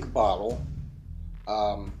big bottle,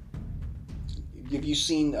 you've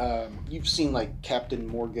seen like Captain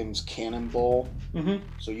Morgan's cannonball. Mm-hmm.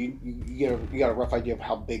 So you got a rough idea of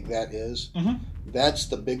how big that is. Mm-hmm. That's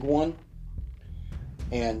the big one,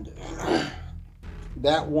 and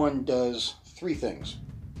that one does 3 things.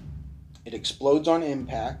 It explodes on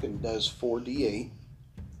impact and does 4d8.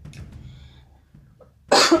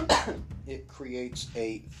 It creates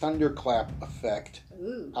a thunderclap effect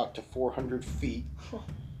Ooh. out to 400 feet,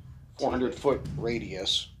 400 foot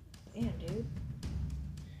radius. Damn, dude.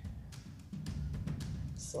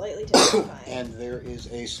 Slightly terrifying. And there is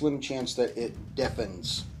a slim chance that it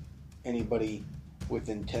deafens anybody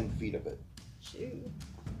within 10 feet of it. Shoot.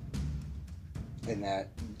 And that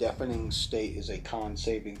deafening state is a con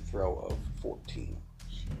saving throw of 14.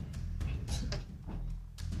 I'm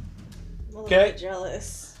a little Okay. bit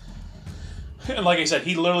jealous. And like I said,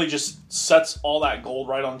 he literally just sets all that gold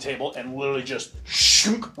right on the table and literally just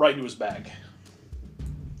shunk right into his bag.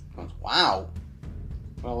 Wow.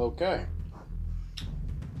 Well, okay.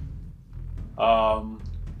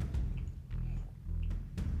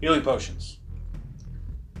 Healing potions.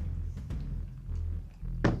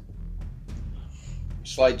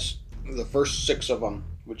 Slides the first 6 of them,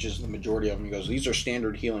 which is the majority of them. He goes, these are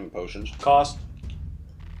standard healing potions. Cost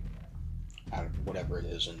Whatever it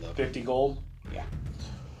is in the... 50 gold. Yeah.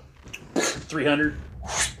 300.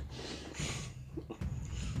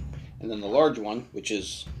 And then the large one, which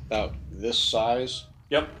is about this size.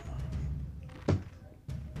 Yep.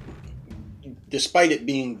 Despite it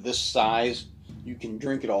being this size, you can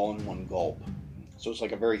drink it all in one gulp. So it's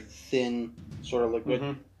like a very thin sort of liquid.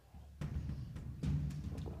 Mm-hmm.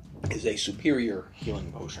 Is a superior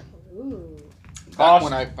healing potion. Ooh. That Cost?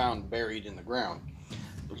 one I found buried in the ground.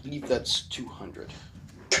 I believe that's 200.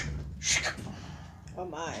 Oh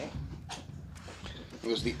my. It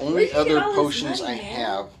was the Where'd only you get other all this potions money, I man?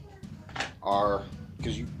 have are,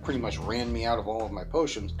 because you pretty much ran me out of all of my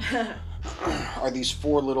potions, are these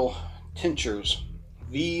 4 little tinctures.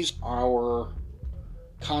 These are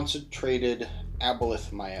concentrated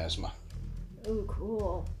aboleth miasma. Ooh,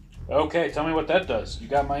 cool. Okay, tell me what that does. You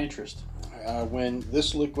got my interest. When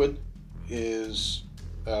this liquid is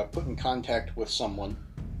put in contact with someone,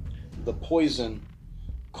 the poison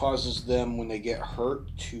causes them, when they get hurt,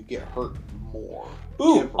 to get hurt more.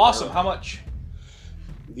 Ooh, awesome. How much?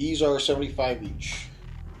 These are 75 each.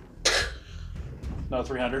 No,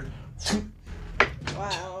 300.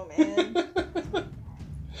 Wow, man.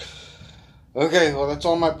 Okay, well, that's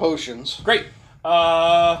all my potions. Great.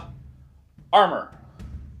 Armor.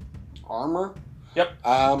 Armor? Yep.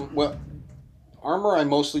 Well, armor I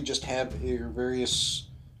mostly just have your various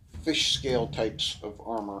fish scale types of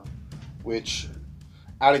armor, which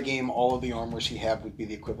out of game, all of the armors you have would be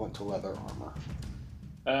the equivalent to leather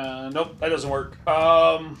armor. Nope, that doesn't work.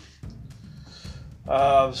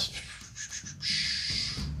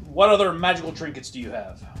 What other magical trinkets do you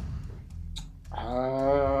have?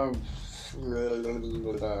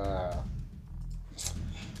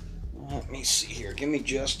 Let me see here. Give me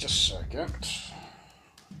just a second.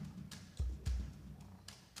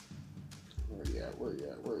 Where you at? Where you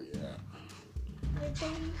at? Where you at?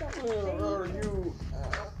 Where are you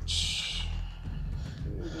at?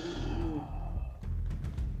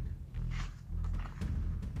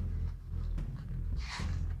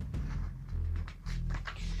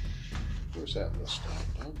 Where's that list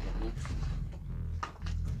at? Okay.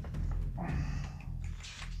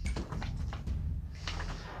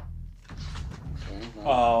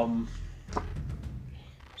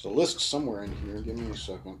 There's a list somewhere in here. Give me a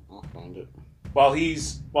second. I'll find it. While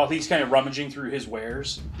he's kind of rummaging through his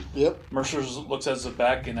wares, Yep. Mercer looks at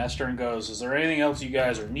Zebek and Esther and goes, "Is there anything else you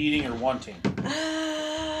guys are needing or wanting?"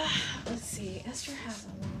 Let's see. Esther has a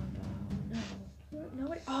longbow. No.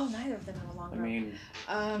 Nobody. Oh, neither of them have a I longbow. mean,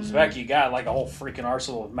 Um, Zebek, you got like a whole freaking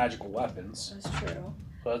arsenal of magical weapons, That's true.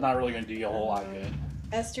 so it's not really going to do you a whole lot good.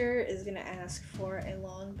 Esther is gonna ask for a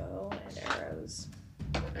longbow and arrows.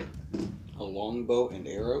 A longbow and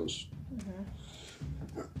arrows. Mm-hmm.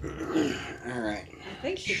 All right. I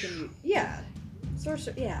think she can. Yeah.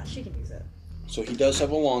 Sorcerer. Yeah, she can use it. So he does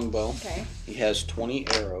have a longbow. Okay. He has 20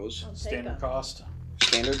 arrows. I'll take Standard them. cost.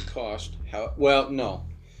 Standard cost. Well, no.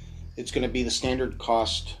 It's going to be the standard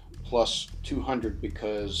cost plus 200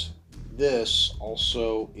 because this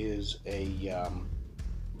also is a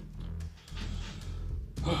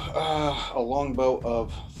longbow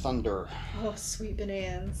of thunder. Oh, sweet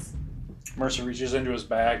bananas. Mercer reaches into his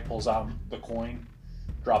bag, pulls out the coin,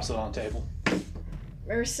 drops it on the table.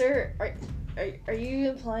 Mercer, are you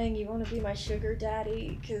implying you want to be my sugar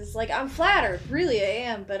daddy? Because, like, I'm flattered. Really, I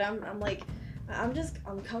am. But I'm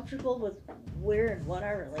comfortable with where and what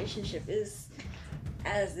our relationship is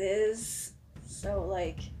as is. So,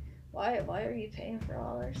 like, why are you paying for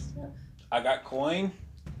all our stuff? I got coin,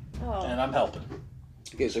 Oh, and I'm helping.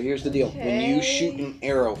 Okay, so here's the deal. When you shoot an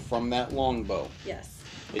arrow from that longbow, yes.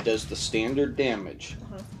 it does the standard damage.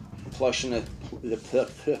 Uh-huh. Plus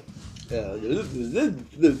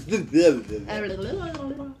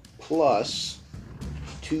plus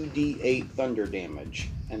 2d8 thunder damage,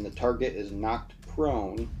 and the target is knocked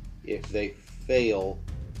prone if they fail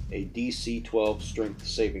a DC 12 strength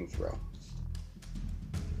saving throw.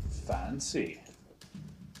 Fancy.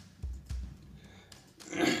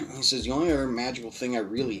 He says, the only other magical thing I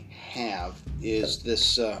really have is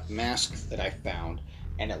this mask that I found,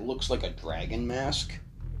 and it looks like a dragon mask.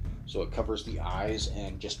 So it covers the eyes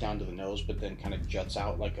and just down to the nose, but then kind of juts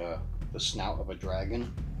out like the snout of a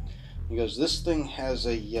dragon. He goes, this thing has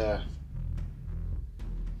a...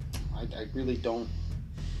 I really don't...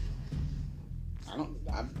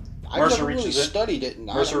 I've never really studied it.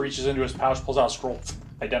 Mercer reaches into his pouch, pulls out a scroll.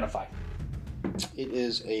 Identify. It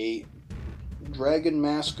is a dragon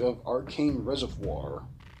mask of arcane reservoir,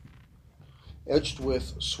 etched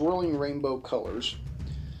with swirling rainbow colors.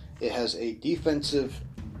 It has a defensive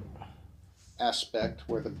aspect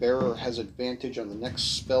where the bearer has advantage on the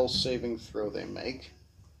next spell saving throw they make,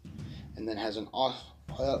 and then has an I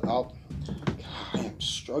am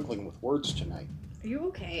struggling with words tonight. Are you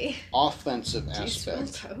okay? Offensive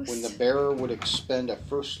aspect. When the bearer would expend a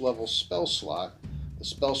first level spell slot, the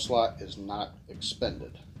spell slot is not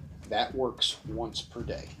expended. That works once per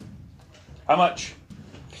day. How much?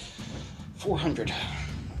 400.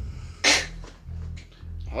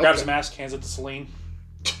 Grabs a mask, hands it to Celine.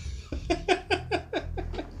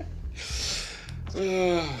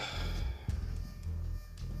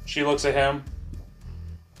 She looks at him.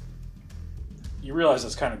 You realize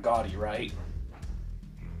it's kind of gaudy, right?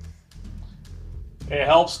 It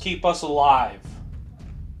helps keep us alive.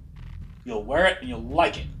 You'll wear it and you'll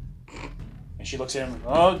like it. And she looks at him.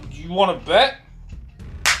 Oh, do you want to bet?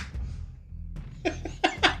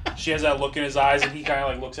 She has that look in his eyes, and he kind of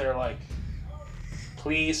like looks at her like,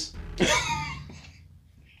 please.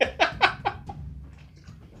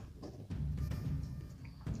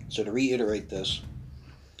 So to reiterate this,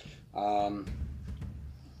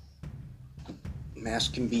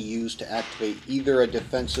 mask can be used to activate either a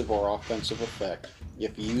defensive or offensive effect.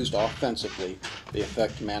 If used offensively, the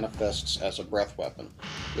effect manifests as a breath weapon.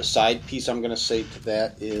 The side piece I'm going to say to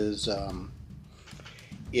that is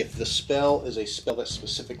if the spell is a spell that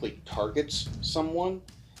specifically targets someone,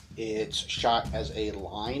 it's shot as a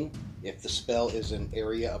line. If the spell is an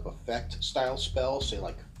area of effect style spell, say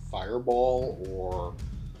like fireball or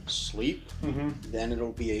sleep, then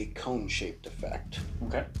it'll be a cone-shaped effect.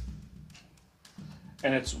 Okay.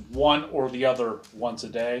 And it's one or the other once a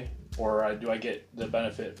day? Or do I get the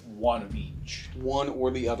benefit one of each? One or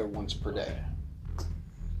the other once per day.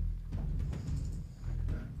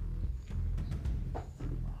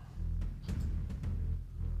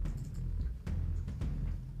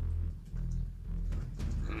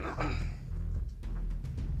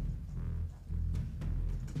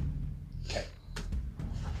 Okay.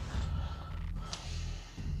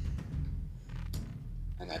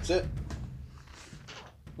 And that's it.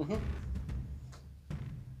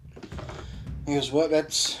 He goes, well,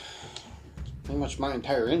 that's pretty much my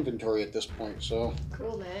entire inventory at this point, so...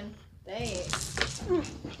 Cool, man. Thanks.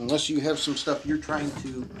 Unless you have some stuff you're trying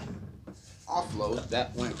to offload,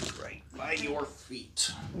 that went right by your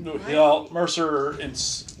feet. Yeah, Mercer,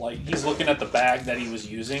 he's looking at the bag that he was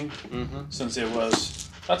using, since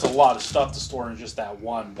that's a lot of stuff to store in just that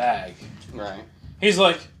one bag. Right. He's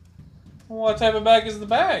like, what type of bag is the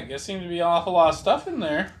bag? There seems to be an awful lot of stuff in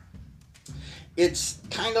there. It's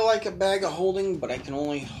kind of like a bag of holding, but I can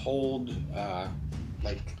only hold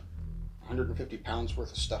like 150 pounds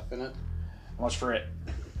worth of stuff in it. How much for it?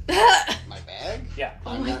 My bag? Yeah.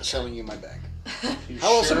 I'm not selling you my bag.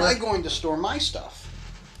 How else am I going to store my stuff?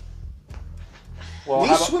 Well,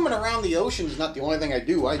 Me swimming around the ocean is not the only thing I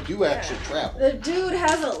do. I do actually travel. The dude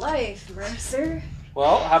has a life, Mercer.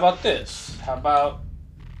 Well, how about this? How about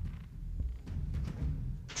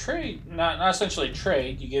trade? Not essentially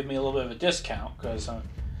trade. You give me a little bit of a discount because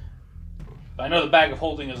I know the bag of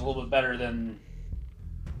holding is a little bit better than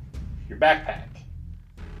your backpack.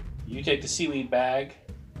 You take the seaweed bag,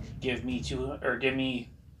 give me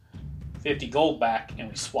 50 gold back, and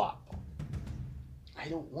we swap. I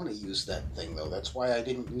don't want to use that thing though. That's why I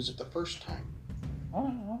didn't use it the first time.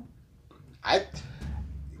 Oh.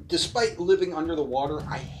 Despite living under the water,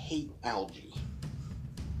 I hate algae.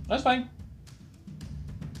 That's fine.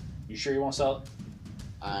 You sure you want to sell it?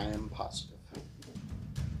 I am positive.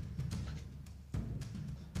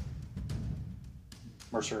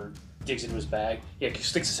 Mercer digs into his bag. Yeah, he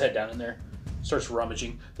sticks his head down in there, starts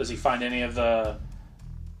rummaging. Does he find any of the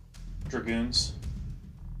dragoons?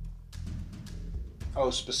 Oh,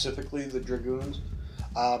 specifically the dragoons?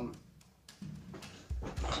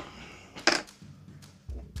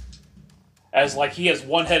 As like he has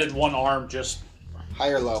one head and one arm, just High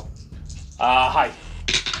or low? high.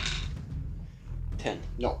 10.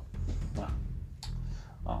 No.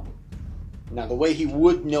 Oh. Now, the way he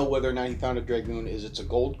would know whether or not he found a dragoon is it's a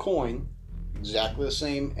gold coin, exactly the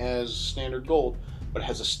same as standard gold, but it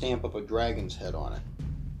has a stamp of a dragon's head on it.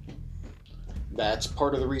 That's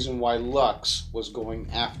part of the reason why Lux was going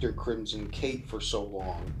after Crimson Kate for so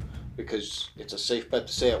long, because it's a safe bet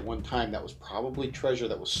to say at one time that was probably treasure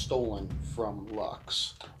that was stolen from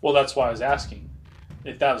Lux. Well, that's why I was asking.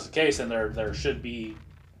 If that was the case, then there should be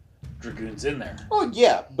dragoons in there. Oh,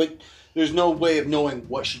 yeah, but there's no way of knowing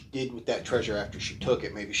what she did with that treasure after she took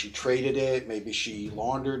it. Maybe she traded it, maybe she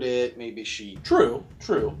laundered it, maybe she... True.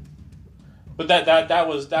 But that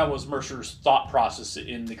was Mercer's thought process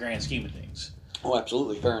in the grand scheme of things. Oh,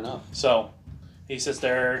 absolutely, fair enough. So he sits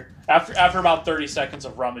there after about 30 seconds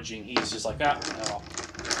of rummaging. He's just like, no.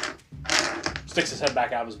 Sticks his head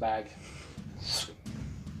back out of his bag.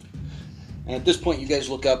 And at this point, you guys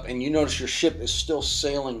look up and you notice your ship is still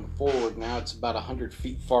sailing forward. Now it's about 100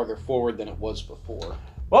 feet farther forward than it was before.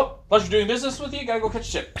 Well, pleasure doing business with you. Gotta go catch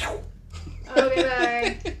a ship.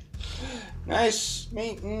 Okay, bye. Nice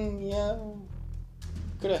meeting ya.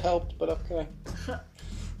 Could have helped, but okay.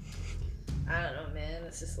 I don't know, man.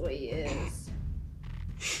 That's just the way he is.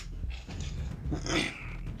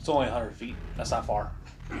 It's only 100 feet. That's not far.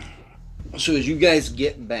 So as you guys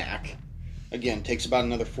get back, again, it takes about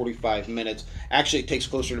another 45 minutes. Actually, it takes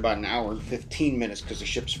closer to about an hour and 15 minutes because the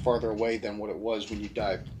ship's farther away than what it was when you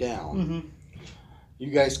dived down. Mm-hmm.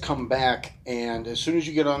 You guys come back, and as soon as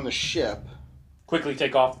you get on the ship... Quickly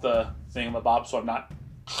take off the thingamabob so I'm not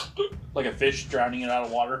like a fish drowning it out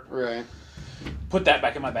of water. Right. Put that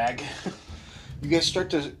back in my bag. You guys start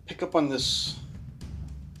to pick up on this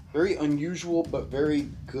very unusual but very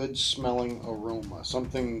good smelling aroma.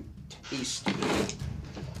 Something tasty.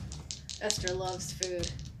 Esther loves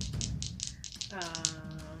food.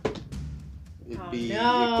 It'd be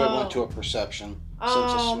no. equivalent to a perception. Sense of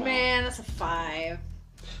Oh smell. man, that's a 5.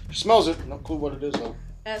 She smells it. No clue what it is though.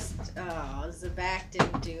 Zabak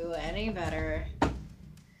didn't do any better.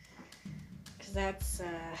 Because that's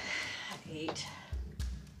 8.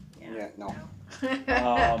 Yeah, no.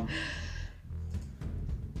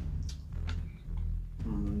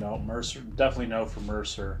 No, Mercer. Definitely no for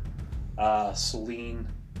Mercer. Celine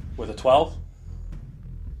with a 12.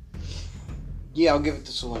 Yeah, I'll give it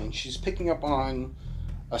to Celine. She's picking up on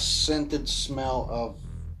a scented smell of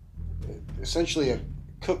essentially a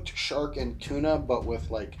cooked shark and tuna, but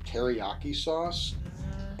with like teriyaki sauce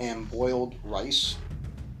and boiled rice.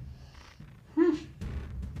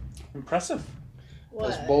 Impressive.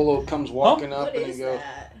 What? As Bolo comes walking up What and he is goes,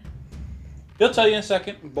 that? He'll tell you in a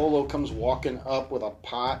second. Bolo comes walking up with a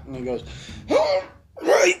pot and he goes, "All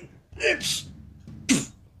right, it's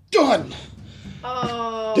done.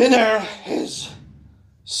 Oh. Dinner is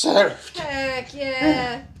served." Heck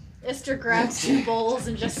yeah. Esther grabs 2 bowls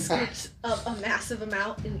and just scoops up a massive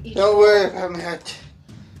amount in each Don't bowl. worry about that.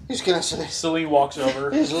 He's gonna say Celine walks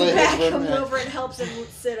over. his Zabak legs comes were over and helps him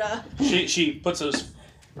sit up. She puts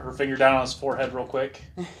her finger down on his forehead real quick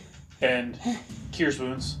and cures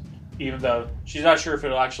wounds, even though she's not sure if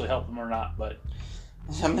it'll actually help him or not. But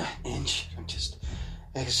I'm not injured. I'm just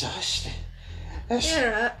exhausted.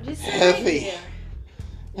 Yeah, just sit Heavy. right here.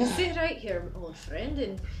 Just sit right here, old friend,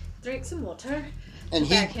 and drink some water. And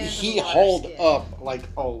Backhand he of the water hauled skin. up like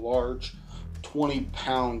a large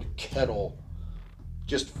 20-pound kettle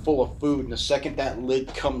just full of food. And the second that lid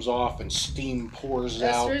comes off and steam pours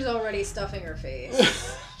out, Esther's already stuffing her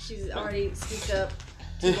face. She's already scooped up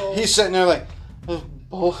 2 bowls. he's sitting there like,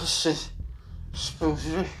 bullshit. And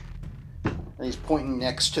he's pointing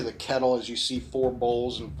next to the kettle as you see 4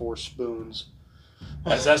 bowls and 4 spoons.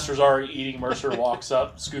 as Esther's already eating, Mercer walks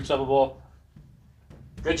up, scoops up a bowl.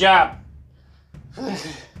 Good job.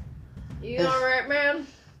 You alright, man?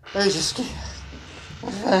 I just can't.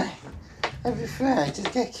 I'm fine. I'll be fine. I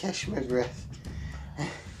just can't catch my breath.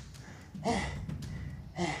 Oh,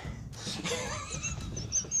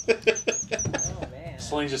 man.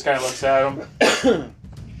 Celine just kind of looks at him.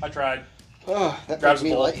 I tried. Oh, that Grabs makes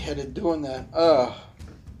me a bowl. lightheaded doing that. Oh.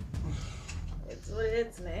 It's what it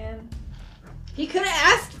is, man. He could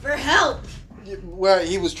have asked for help. Well,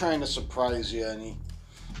 he was trying to surprise you, and he...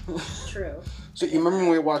 True. So you remember when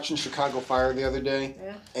we were watching Chicago Fire the other day?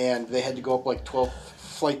 Yeah. And they had to go up like 12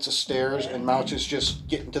 flights of stairs, and Mouch is just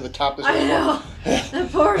getting to the top of this I one. know.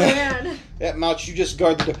 That poor man. Yeah, Mouch, you just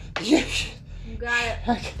guard the door. You got it.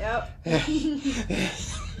 Yep.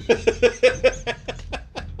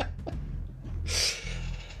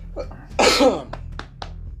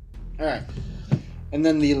 Alright. And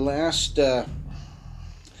then the last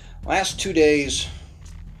 2 days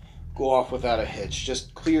go off without a hitch.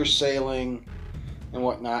 Just clear sailing and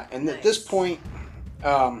whatnot. And at this point,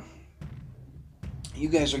 You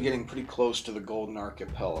guys are getting pretty close to the Golden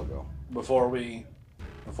Archipelago. Before we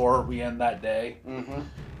end that day,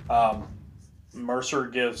 Mercer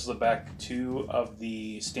gives Lebec 2 of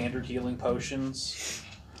the standard healing potions.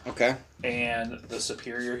 Okay. And the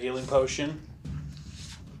superior healing potion.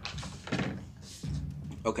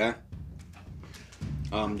 Okay.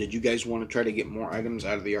 Did you guys want to try to get more items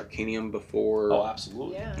out of the Arcanium before? Oh,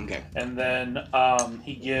 absolutely. Yeah. Okay. And then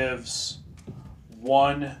he gives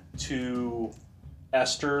 1 to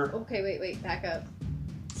Esther. Okay, wait, back up.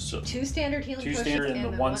 So 2 standard healing 2 potions standard and the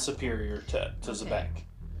then 1 what? superior to Okay. Zebek.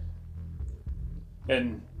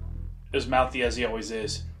 And as mouthy as he always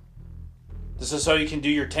is, this is so you can do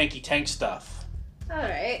your tanky tank stuff.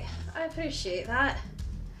 Alright, I appreciate that.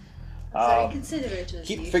 Very Um, considerate of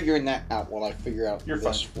Keep you. figuring that out while I figure out You're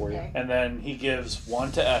this fine. for you. Okay. And then he gives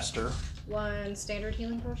 1 to Esther. 1 standard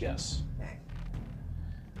healing potion? Yes. Okay.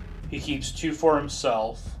 He keeps 2 for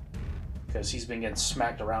himself because he's been getting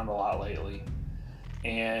smacked around a lot lately.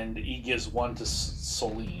 And he gives 1 to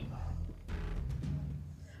Celine.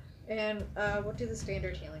 And what do the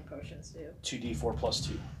standard healing potions do? 2d4 plus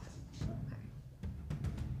 2.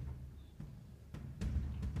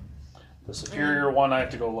 The superior one I have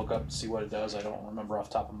to go look up to see what it does. I don't remember off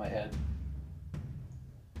the top of my head.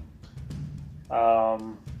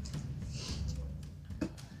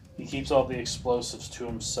 He keeps all the explosives to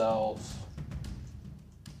himself.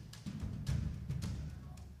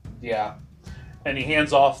 Yeah. And he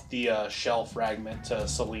hands off the shell fragment to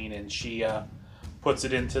Celine, and she puts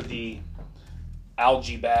it into the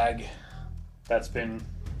algae bag that's been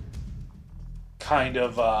kind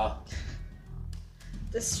of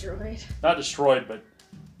Destroyed. not destroyed, but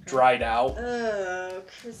dried out. Oh,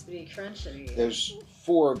 crispy, crunchy. There's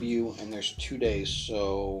 4 of you, and there's 2 days,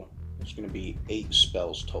 so there's going to be 8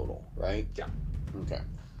 spells total, right? Yeah. Okay.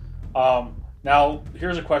 Now,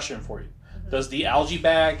 here's a question for you. Does the algae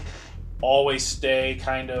bag always stay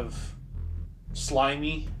kind of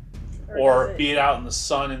slimy? Or does be it out in the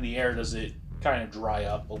sun and the air, does it kind of dry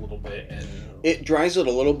up a little bit? And It dries it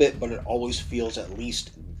a little bit, but it always feels at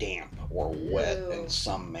least damp or wet Ew. in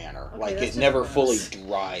some manner. Okay, Like that's it never just fully gross.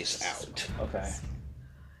 dries out. okay.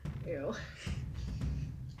 Ew.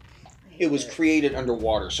 I It was hate created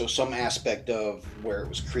underwater, so some aspect of where it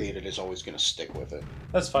was created is always going to stick with it.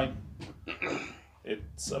 That's fine.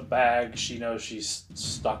 It's a bag. She knows she's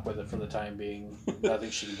stuck with it for the time being.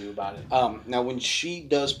 Nothing she can do about it. Now, when she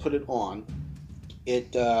does put it on,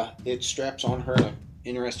 it straps on her in an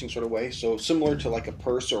interesting sort of way. So similar to like a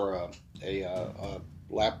purse or a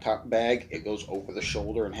laptop bag, it goes over the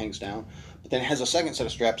shoulder and hangs down. But then it has a second set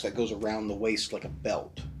of straps that goes around the waist like a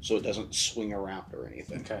belt, so it doesn't swing around or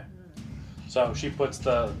anything. Okay. So she puts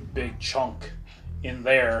the big chunk in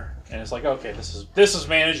there, and it's like, okay, this is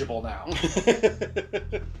manageable now.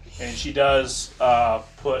 And she does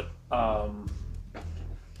put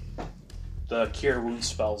the cure wound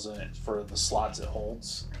spells in it for the slots it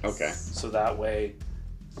holds. Okay. So that way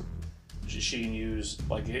she can use,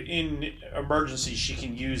 like in emergency, she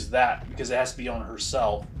can use that because it has to be on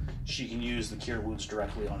herself. She can use the cure wounds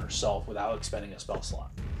directly on herself without expending a spell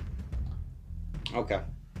slot. Okay.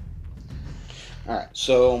 All right.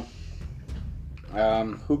 So,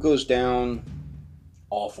 who goes down?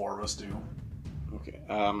 All 4 of us do. Okay.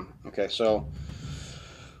 Okay. So,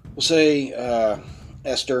 we'll say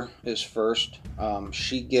Esther is first.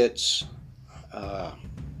 She gets.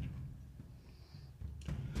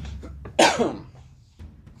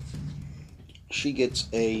 She gets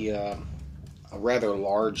a rather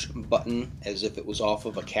large button, as if it was off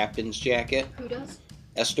of a captain's jacket. Who does?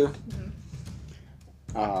 Esther.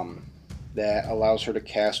 That allows her to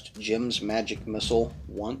cast Jim's magic missile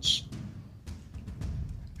once.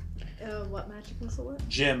 What magic missile? What?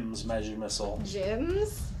 Jim's magic missile.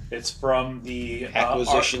 Gems? It's from the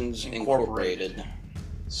Acquisitions Art Incorporated.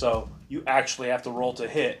 So you actually have to roll to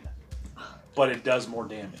hit, but it does more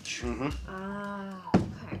damage. Mm-hmm. Ah,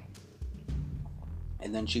 okay.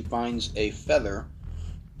 And then she finds a feather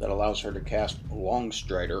that allows her to cast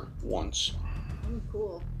Longstrider once. Oh,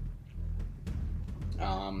 cool.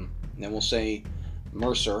 Then we'll say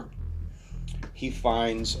Mercer. He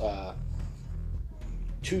finds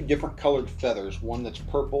 2 different colored feathers, one that's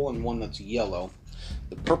purple and one that's yellow.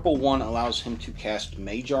 The purple one allows him to cast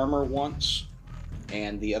Mage Armor once,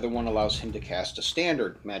 and the other one allows him to cast a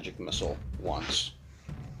standard magic missile once.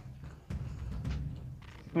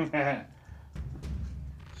 Then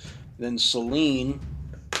Celine.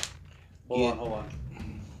 Hold on.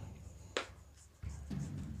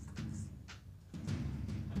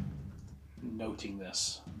 Noting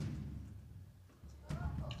this.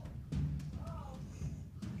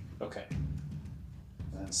 Okay.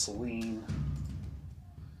 And then Celine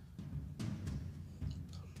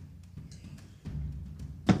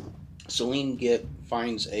Celine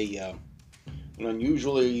finds an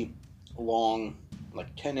unusually long,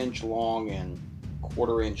 like 10-inch long and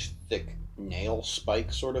quarter-inch thick nail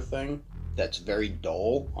spike sort of thing that's very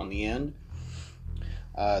dull on the end.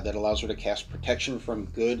 That allows her to cast protection from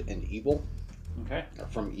good and evil. Okay. Or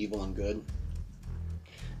from evil and good.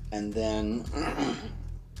 And then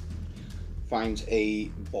finds a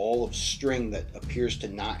ball of string that appears to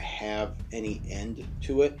not have any end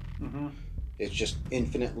to it. Mm-hmm. It just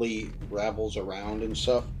infinitely ravels around and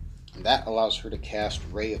stuff. And that allows her to cast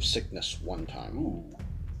Ray of Sickness one time. Ooh.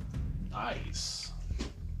 Nice.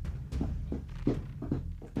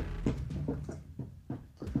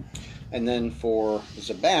 And then for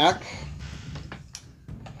Zabak,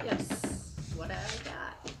 Yes. What I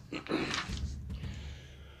got?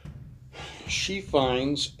 she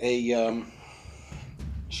finds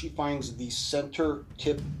the center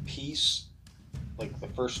tip piece, like the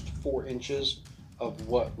first 4 inches of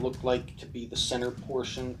what looked like to be the center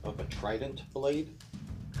portion of a trident blade.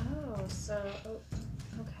 Oh,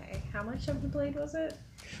 okay. How much of the blade was it?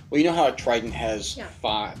 Well, you know how a trident has Yeah.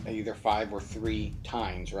 either 5 or 3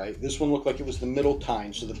 tines, right? This one looked like it was the middle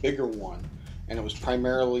tine, so the bigger one, and it was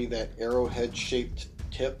primarily that arrowhead-shaped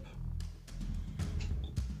tip.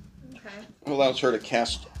 Okay. It allows her to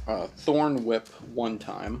cast Thorn Whip one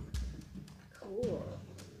time. Cool.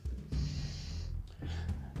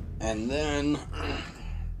 And then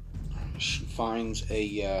she finds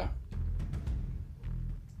a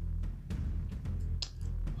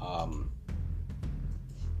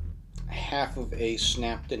half of a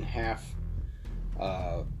snapped in half,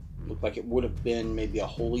 looked like it would have been maybe a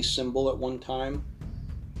holy symbol at one time.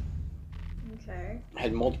 Okay.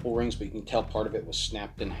 Had multiple rings, but you can tell part of it was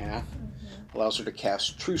snapped in half. Mm-hmm. Allows her to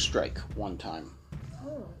cast True Strike one time.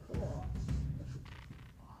 Oh, cool.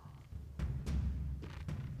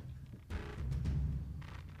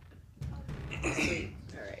 Sweet.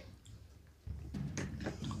 All right.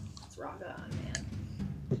 Let's rock on, man.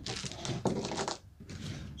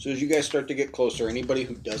 So as you guys start to get closer, anybody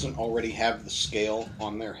who doesn't already have the scale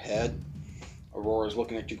on their head, Aurora's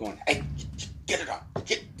looking at you going, "Hey, get it on.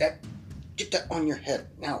 Get that on your head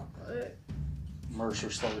now." What? Mercer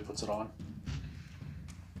slowly puts it on.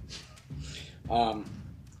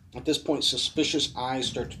 At this point, suspicious eyes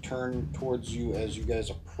start to turn towards you as you guys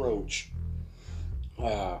approach.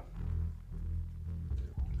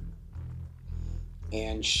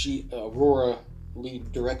 And Aurora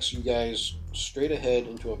directs you guys straight ahead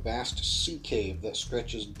into a vast sea cave that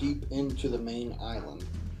stretches deep into the main island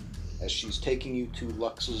as she's taking you to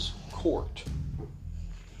Lux's court.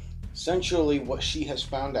 Essentially, what she has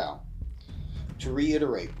found out, to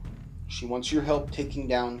reiterate, she wants your help taking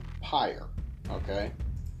down Pyre, okay?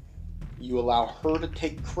 You allow her to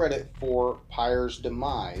take credit for Pyre's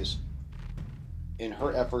demise in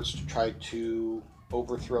her efforts to try to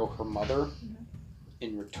overthrow her mother. Mm-hmm.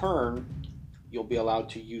 In return, you'll be allowed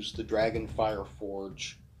to use the Dragon Fire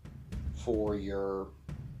Forge for your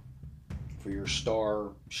star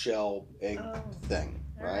shell egg thing,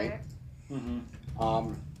 right?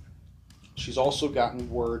 Mm-hmm. She's also gotten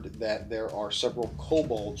word that there are several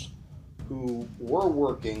kobolds who were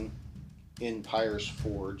working in Pyre's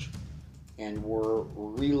Forge and were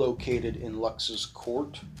relocated in Lux's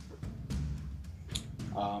court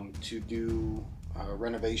to do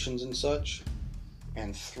renovations and such.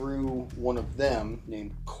 And through one of them,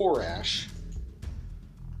 named Korash,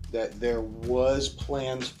 that there was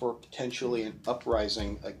plans for potentially an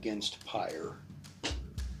uprising against Pyre.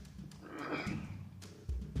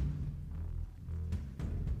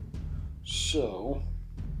 So,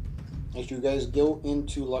 as you guys go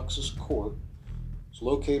into Lux's court, it's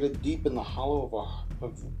located deep in the hollow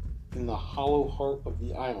heart of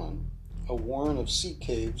the island. A warren of sea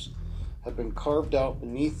caves have been carved out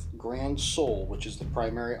beneath Grand Sol, which is the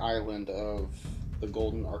primary island of the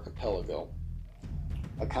Golden Archipelago,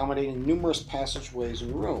 accommodating numerous passageways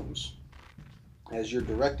and rooms. As you're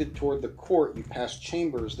directed toward the court, you pass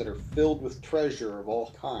chambers that are filled with treasure of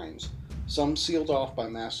all kinds, some sealed off by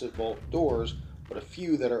massive vault doors, but a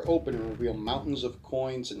few that are open and reveal mountains of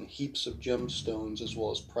coins and heaps of gemstones, as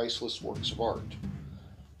well as priceless works of art.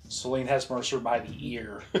 Celine has Mercer by the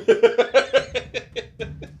ear.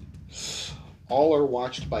 All are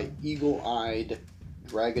watched by eagle-eyed,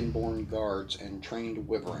 dragonborn guards and trained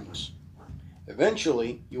wyverns.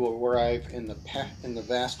 Eventually, you will arrive in the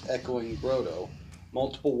vast echoing grotto.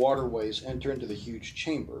 Multiple waterways enter into the huge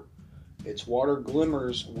chamber. Its water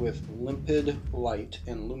glimmers with limpid light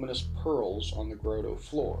and luminous pearls on the grotto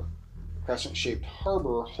floor. A crescent-shaped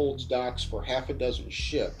harbor holds docks for half a dozen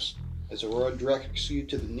ships, as Aurora directs you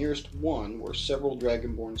to the nearest one where several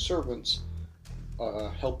dragonborn servants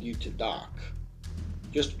help you to dock.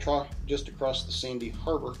 Just across the sandy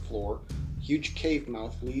harbor floor, a huge cave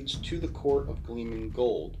mouth leads to the court of gleaming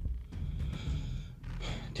gold.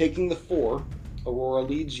 Taking the 4, Aurora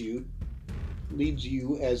leads you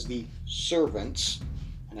as the servants,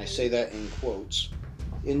 and I say that in quotes,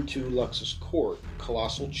 into Lux's court, a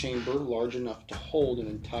colossal chamber large enough to hold an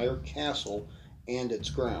entire castle and its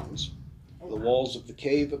grounds. The walls of the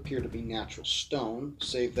cave appear to be natural stone,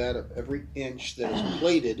 save that of every inch that is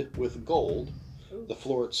plated with gold. The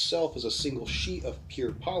floor itself is a single sheet of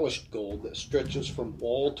pure polished gold that stretches from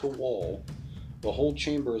wall to wall. The whole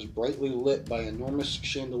chamber is brightly lit by enormous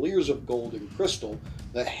chandeliers of gold and crystal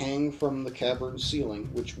that hang from the cavern ceiling,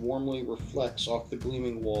 which warmly reflects off the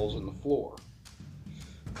gleaming walls and the floor.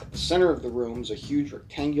 At the center of the room is a huge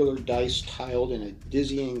rectangular dice tiled in a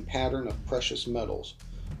dizzying pattern of precious metals.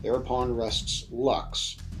 Thereupon rests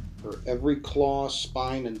Lux, her every claw,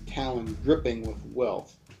 spine, and talon dripping with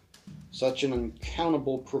wealth. Such an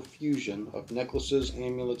uncountable profusion of necklaces,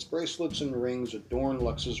 amulets, bracelets, and rings adorn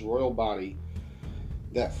Lux's royal body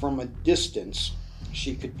that from a distance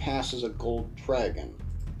she could pass as a gold dragon.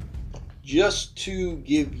 Just to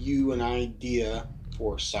give you an idea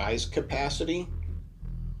for size capacity,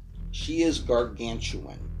 she is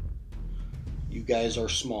gargantuan. You guys are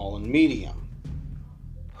small and medium.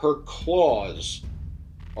 Her claws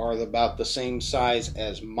are about the same size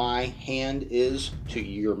as my hand is to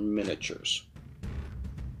your miniatures.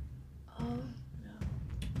 Oh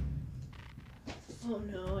no. Oh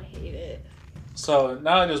no, I hate it. So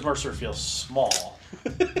not only does Mercer feel small,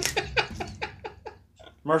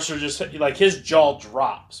 Mercer just, like, his jaw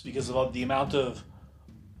drops because of the amount of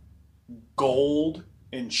gold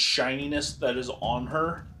and shininess that is on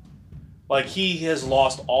her. Like, he has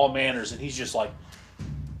lost all manners, and he's just like...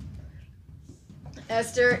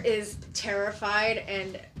 Esther is terrified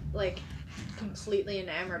and, like, completely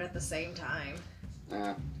enamored at the same time.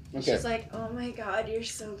 Okay. She's like, oh my god, you're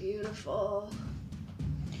so beautiful.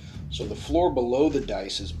 So the floor below the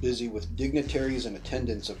dice is busy with dignitaries and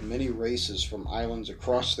attendants of many races from islands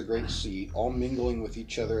across the Great Sea, all mingling with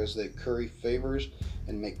each other as they curry favors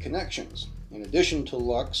and make connections. In addition to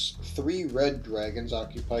Lux, 3 red dragons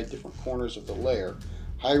occupy different corners of the lair,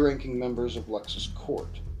 high-ranking members of Lux's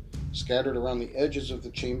court. Scattered around the edges of the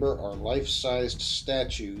chamber are life-sized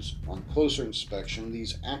statues. On closer inspection,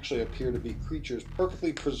 these actually appear to be creatures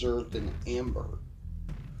perfectly preserved in amber.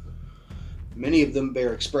 Many of them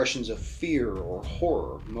bear expressions of fear or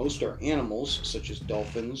horror. Most are animals, such as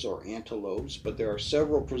dolphins or antelopes, but there are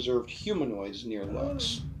several preserved humanoids near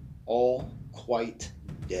Lux, all quite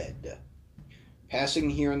dead. Passing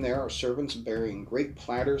here and there are servants bearing great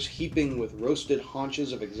platters heaping with roasted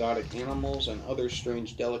haunches of exotic animals and other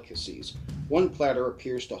strange delicacies. One platter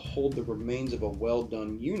appears to hold the remains of a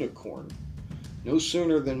well-done unicorn. No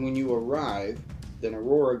sooner than when you arrive than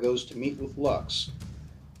Aurora goes to meet with Lux,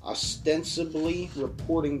 ostensibly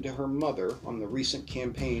reporting to her mother on the recent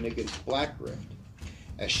campaign against Blackrift.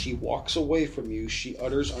 As she walks away from you, she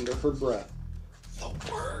utters under her breath, "The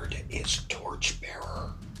word is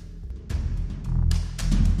Torchbearer."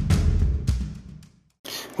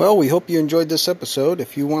 Well, we hope you enjoyed this episode.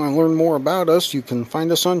 If you want to learn more about us, you can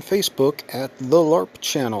find us on Facebook at The LARP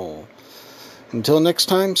Channel. Until next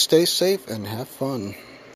time, stay safe and have fun.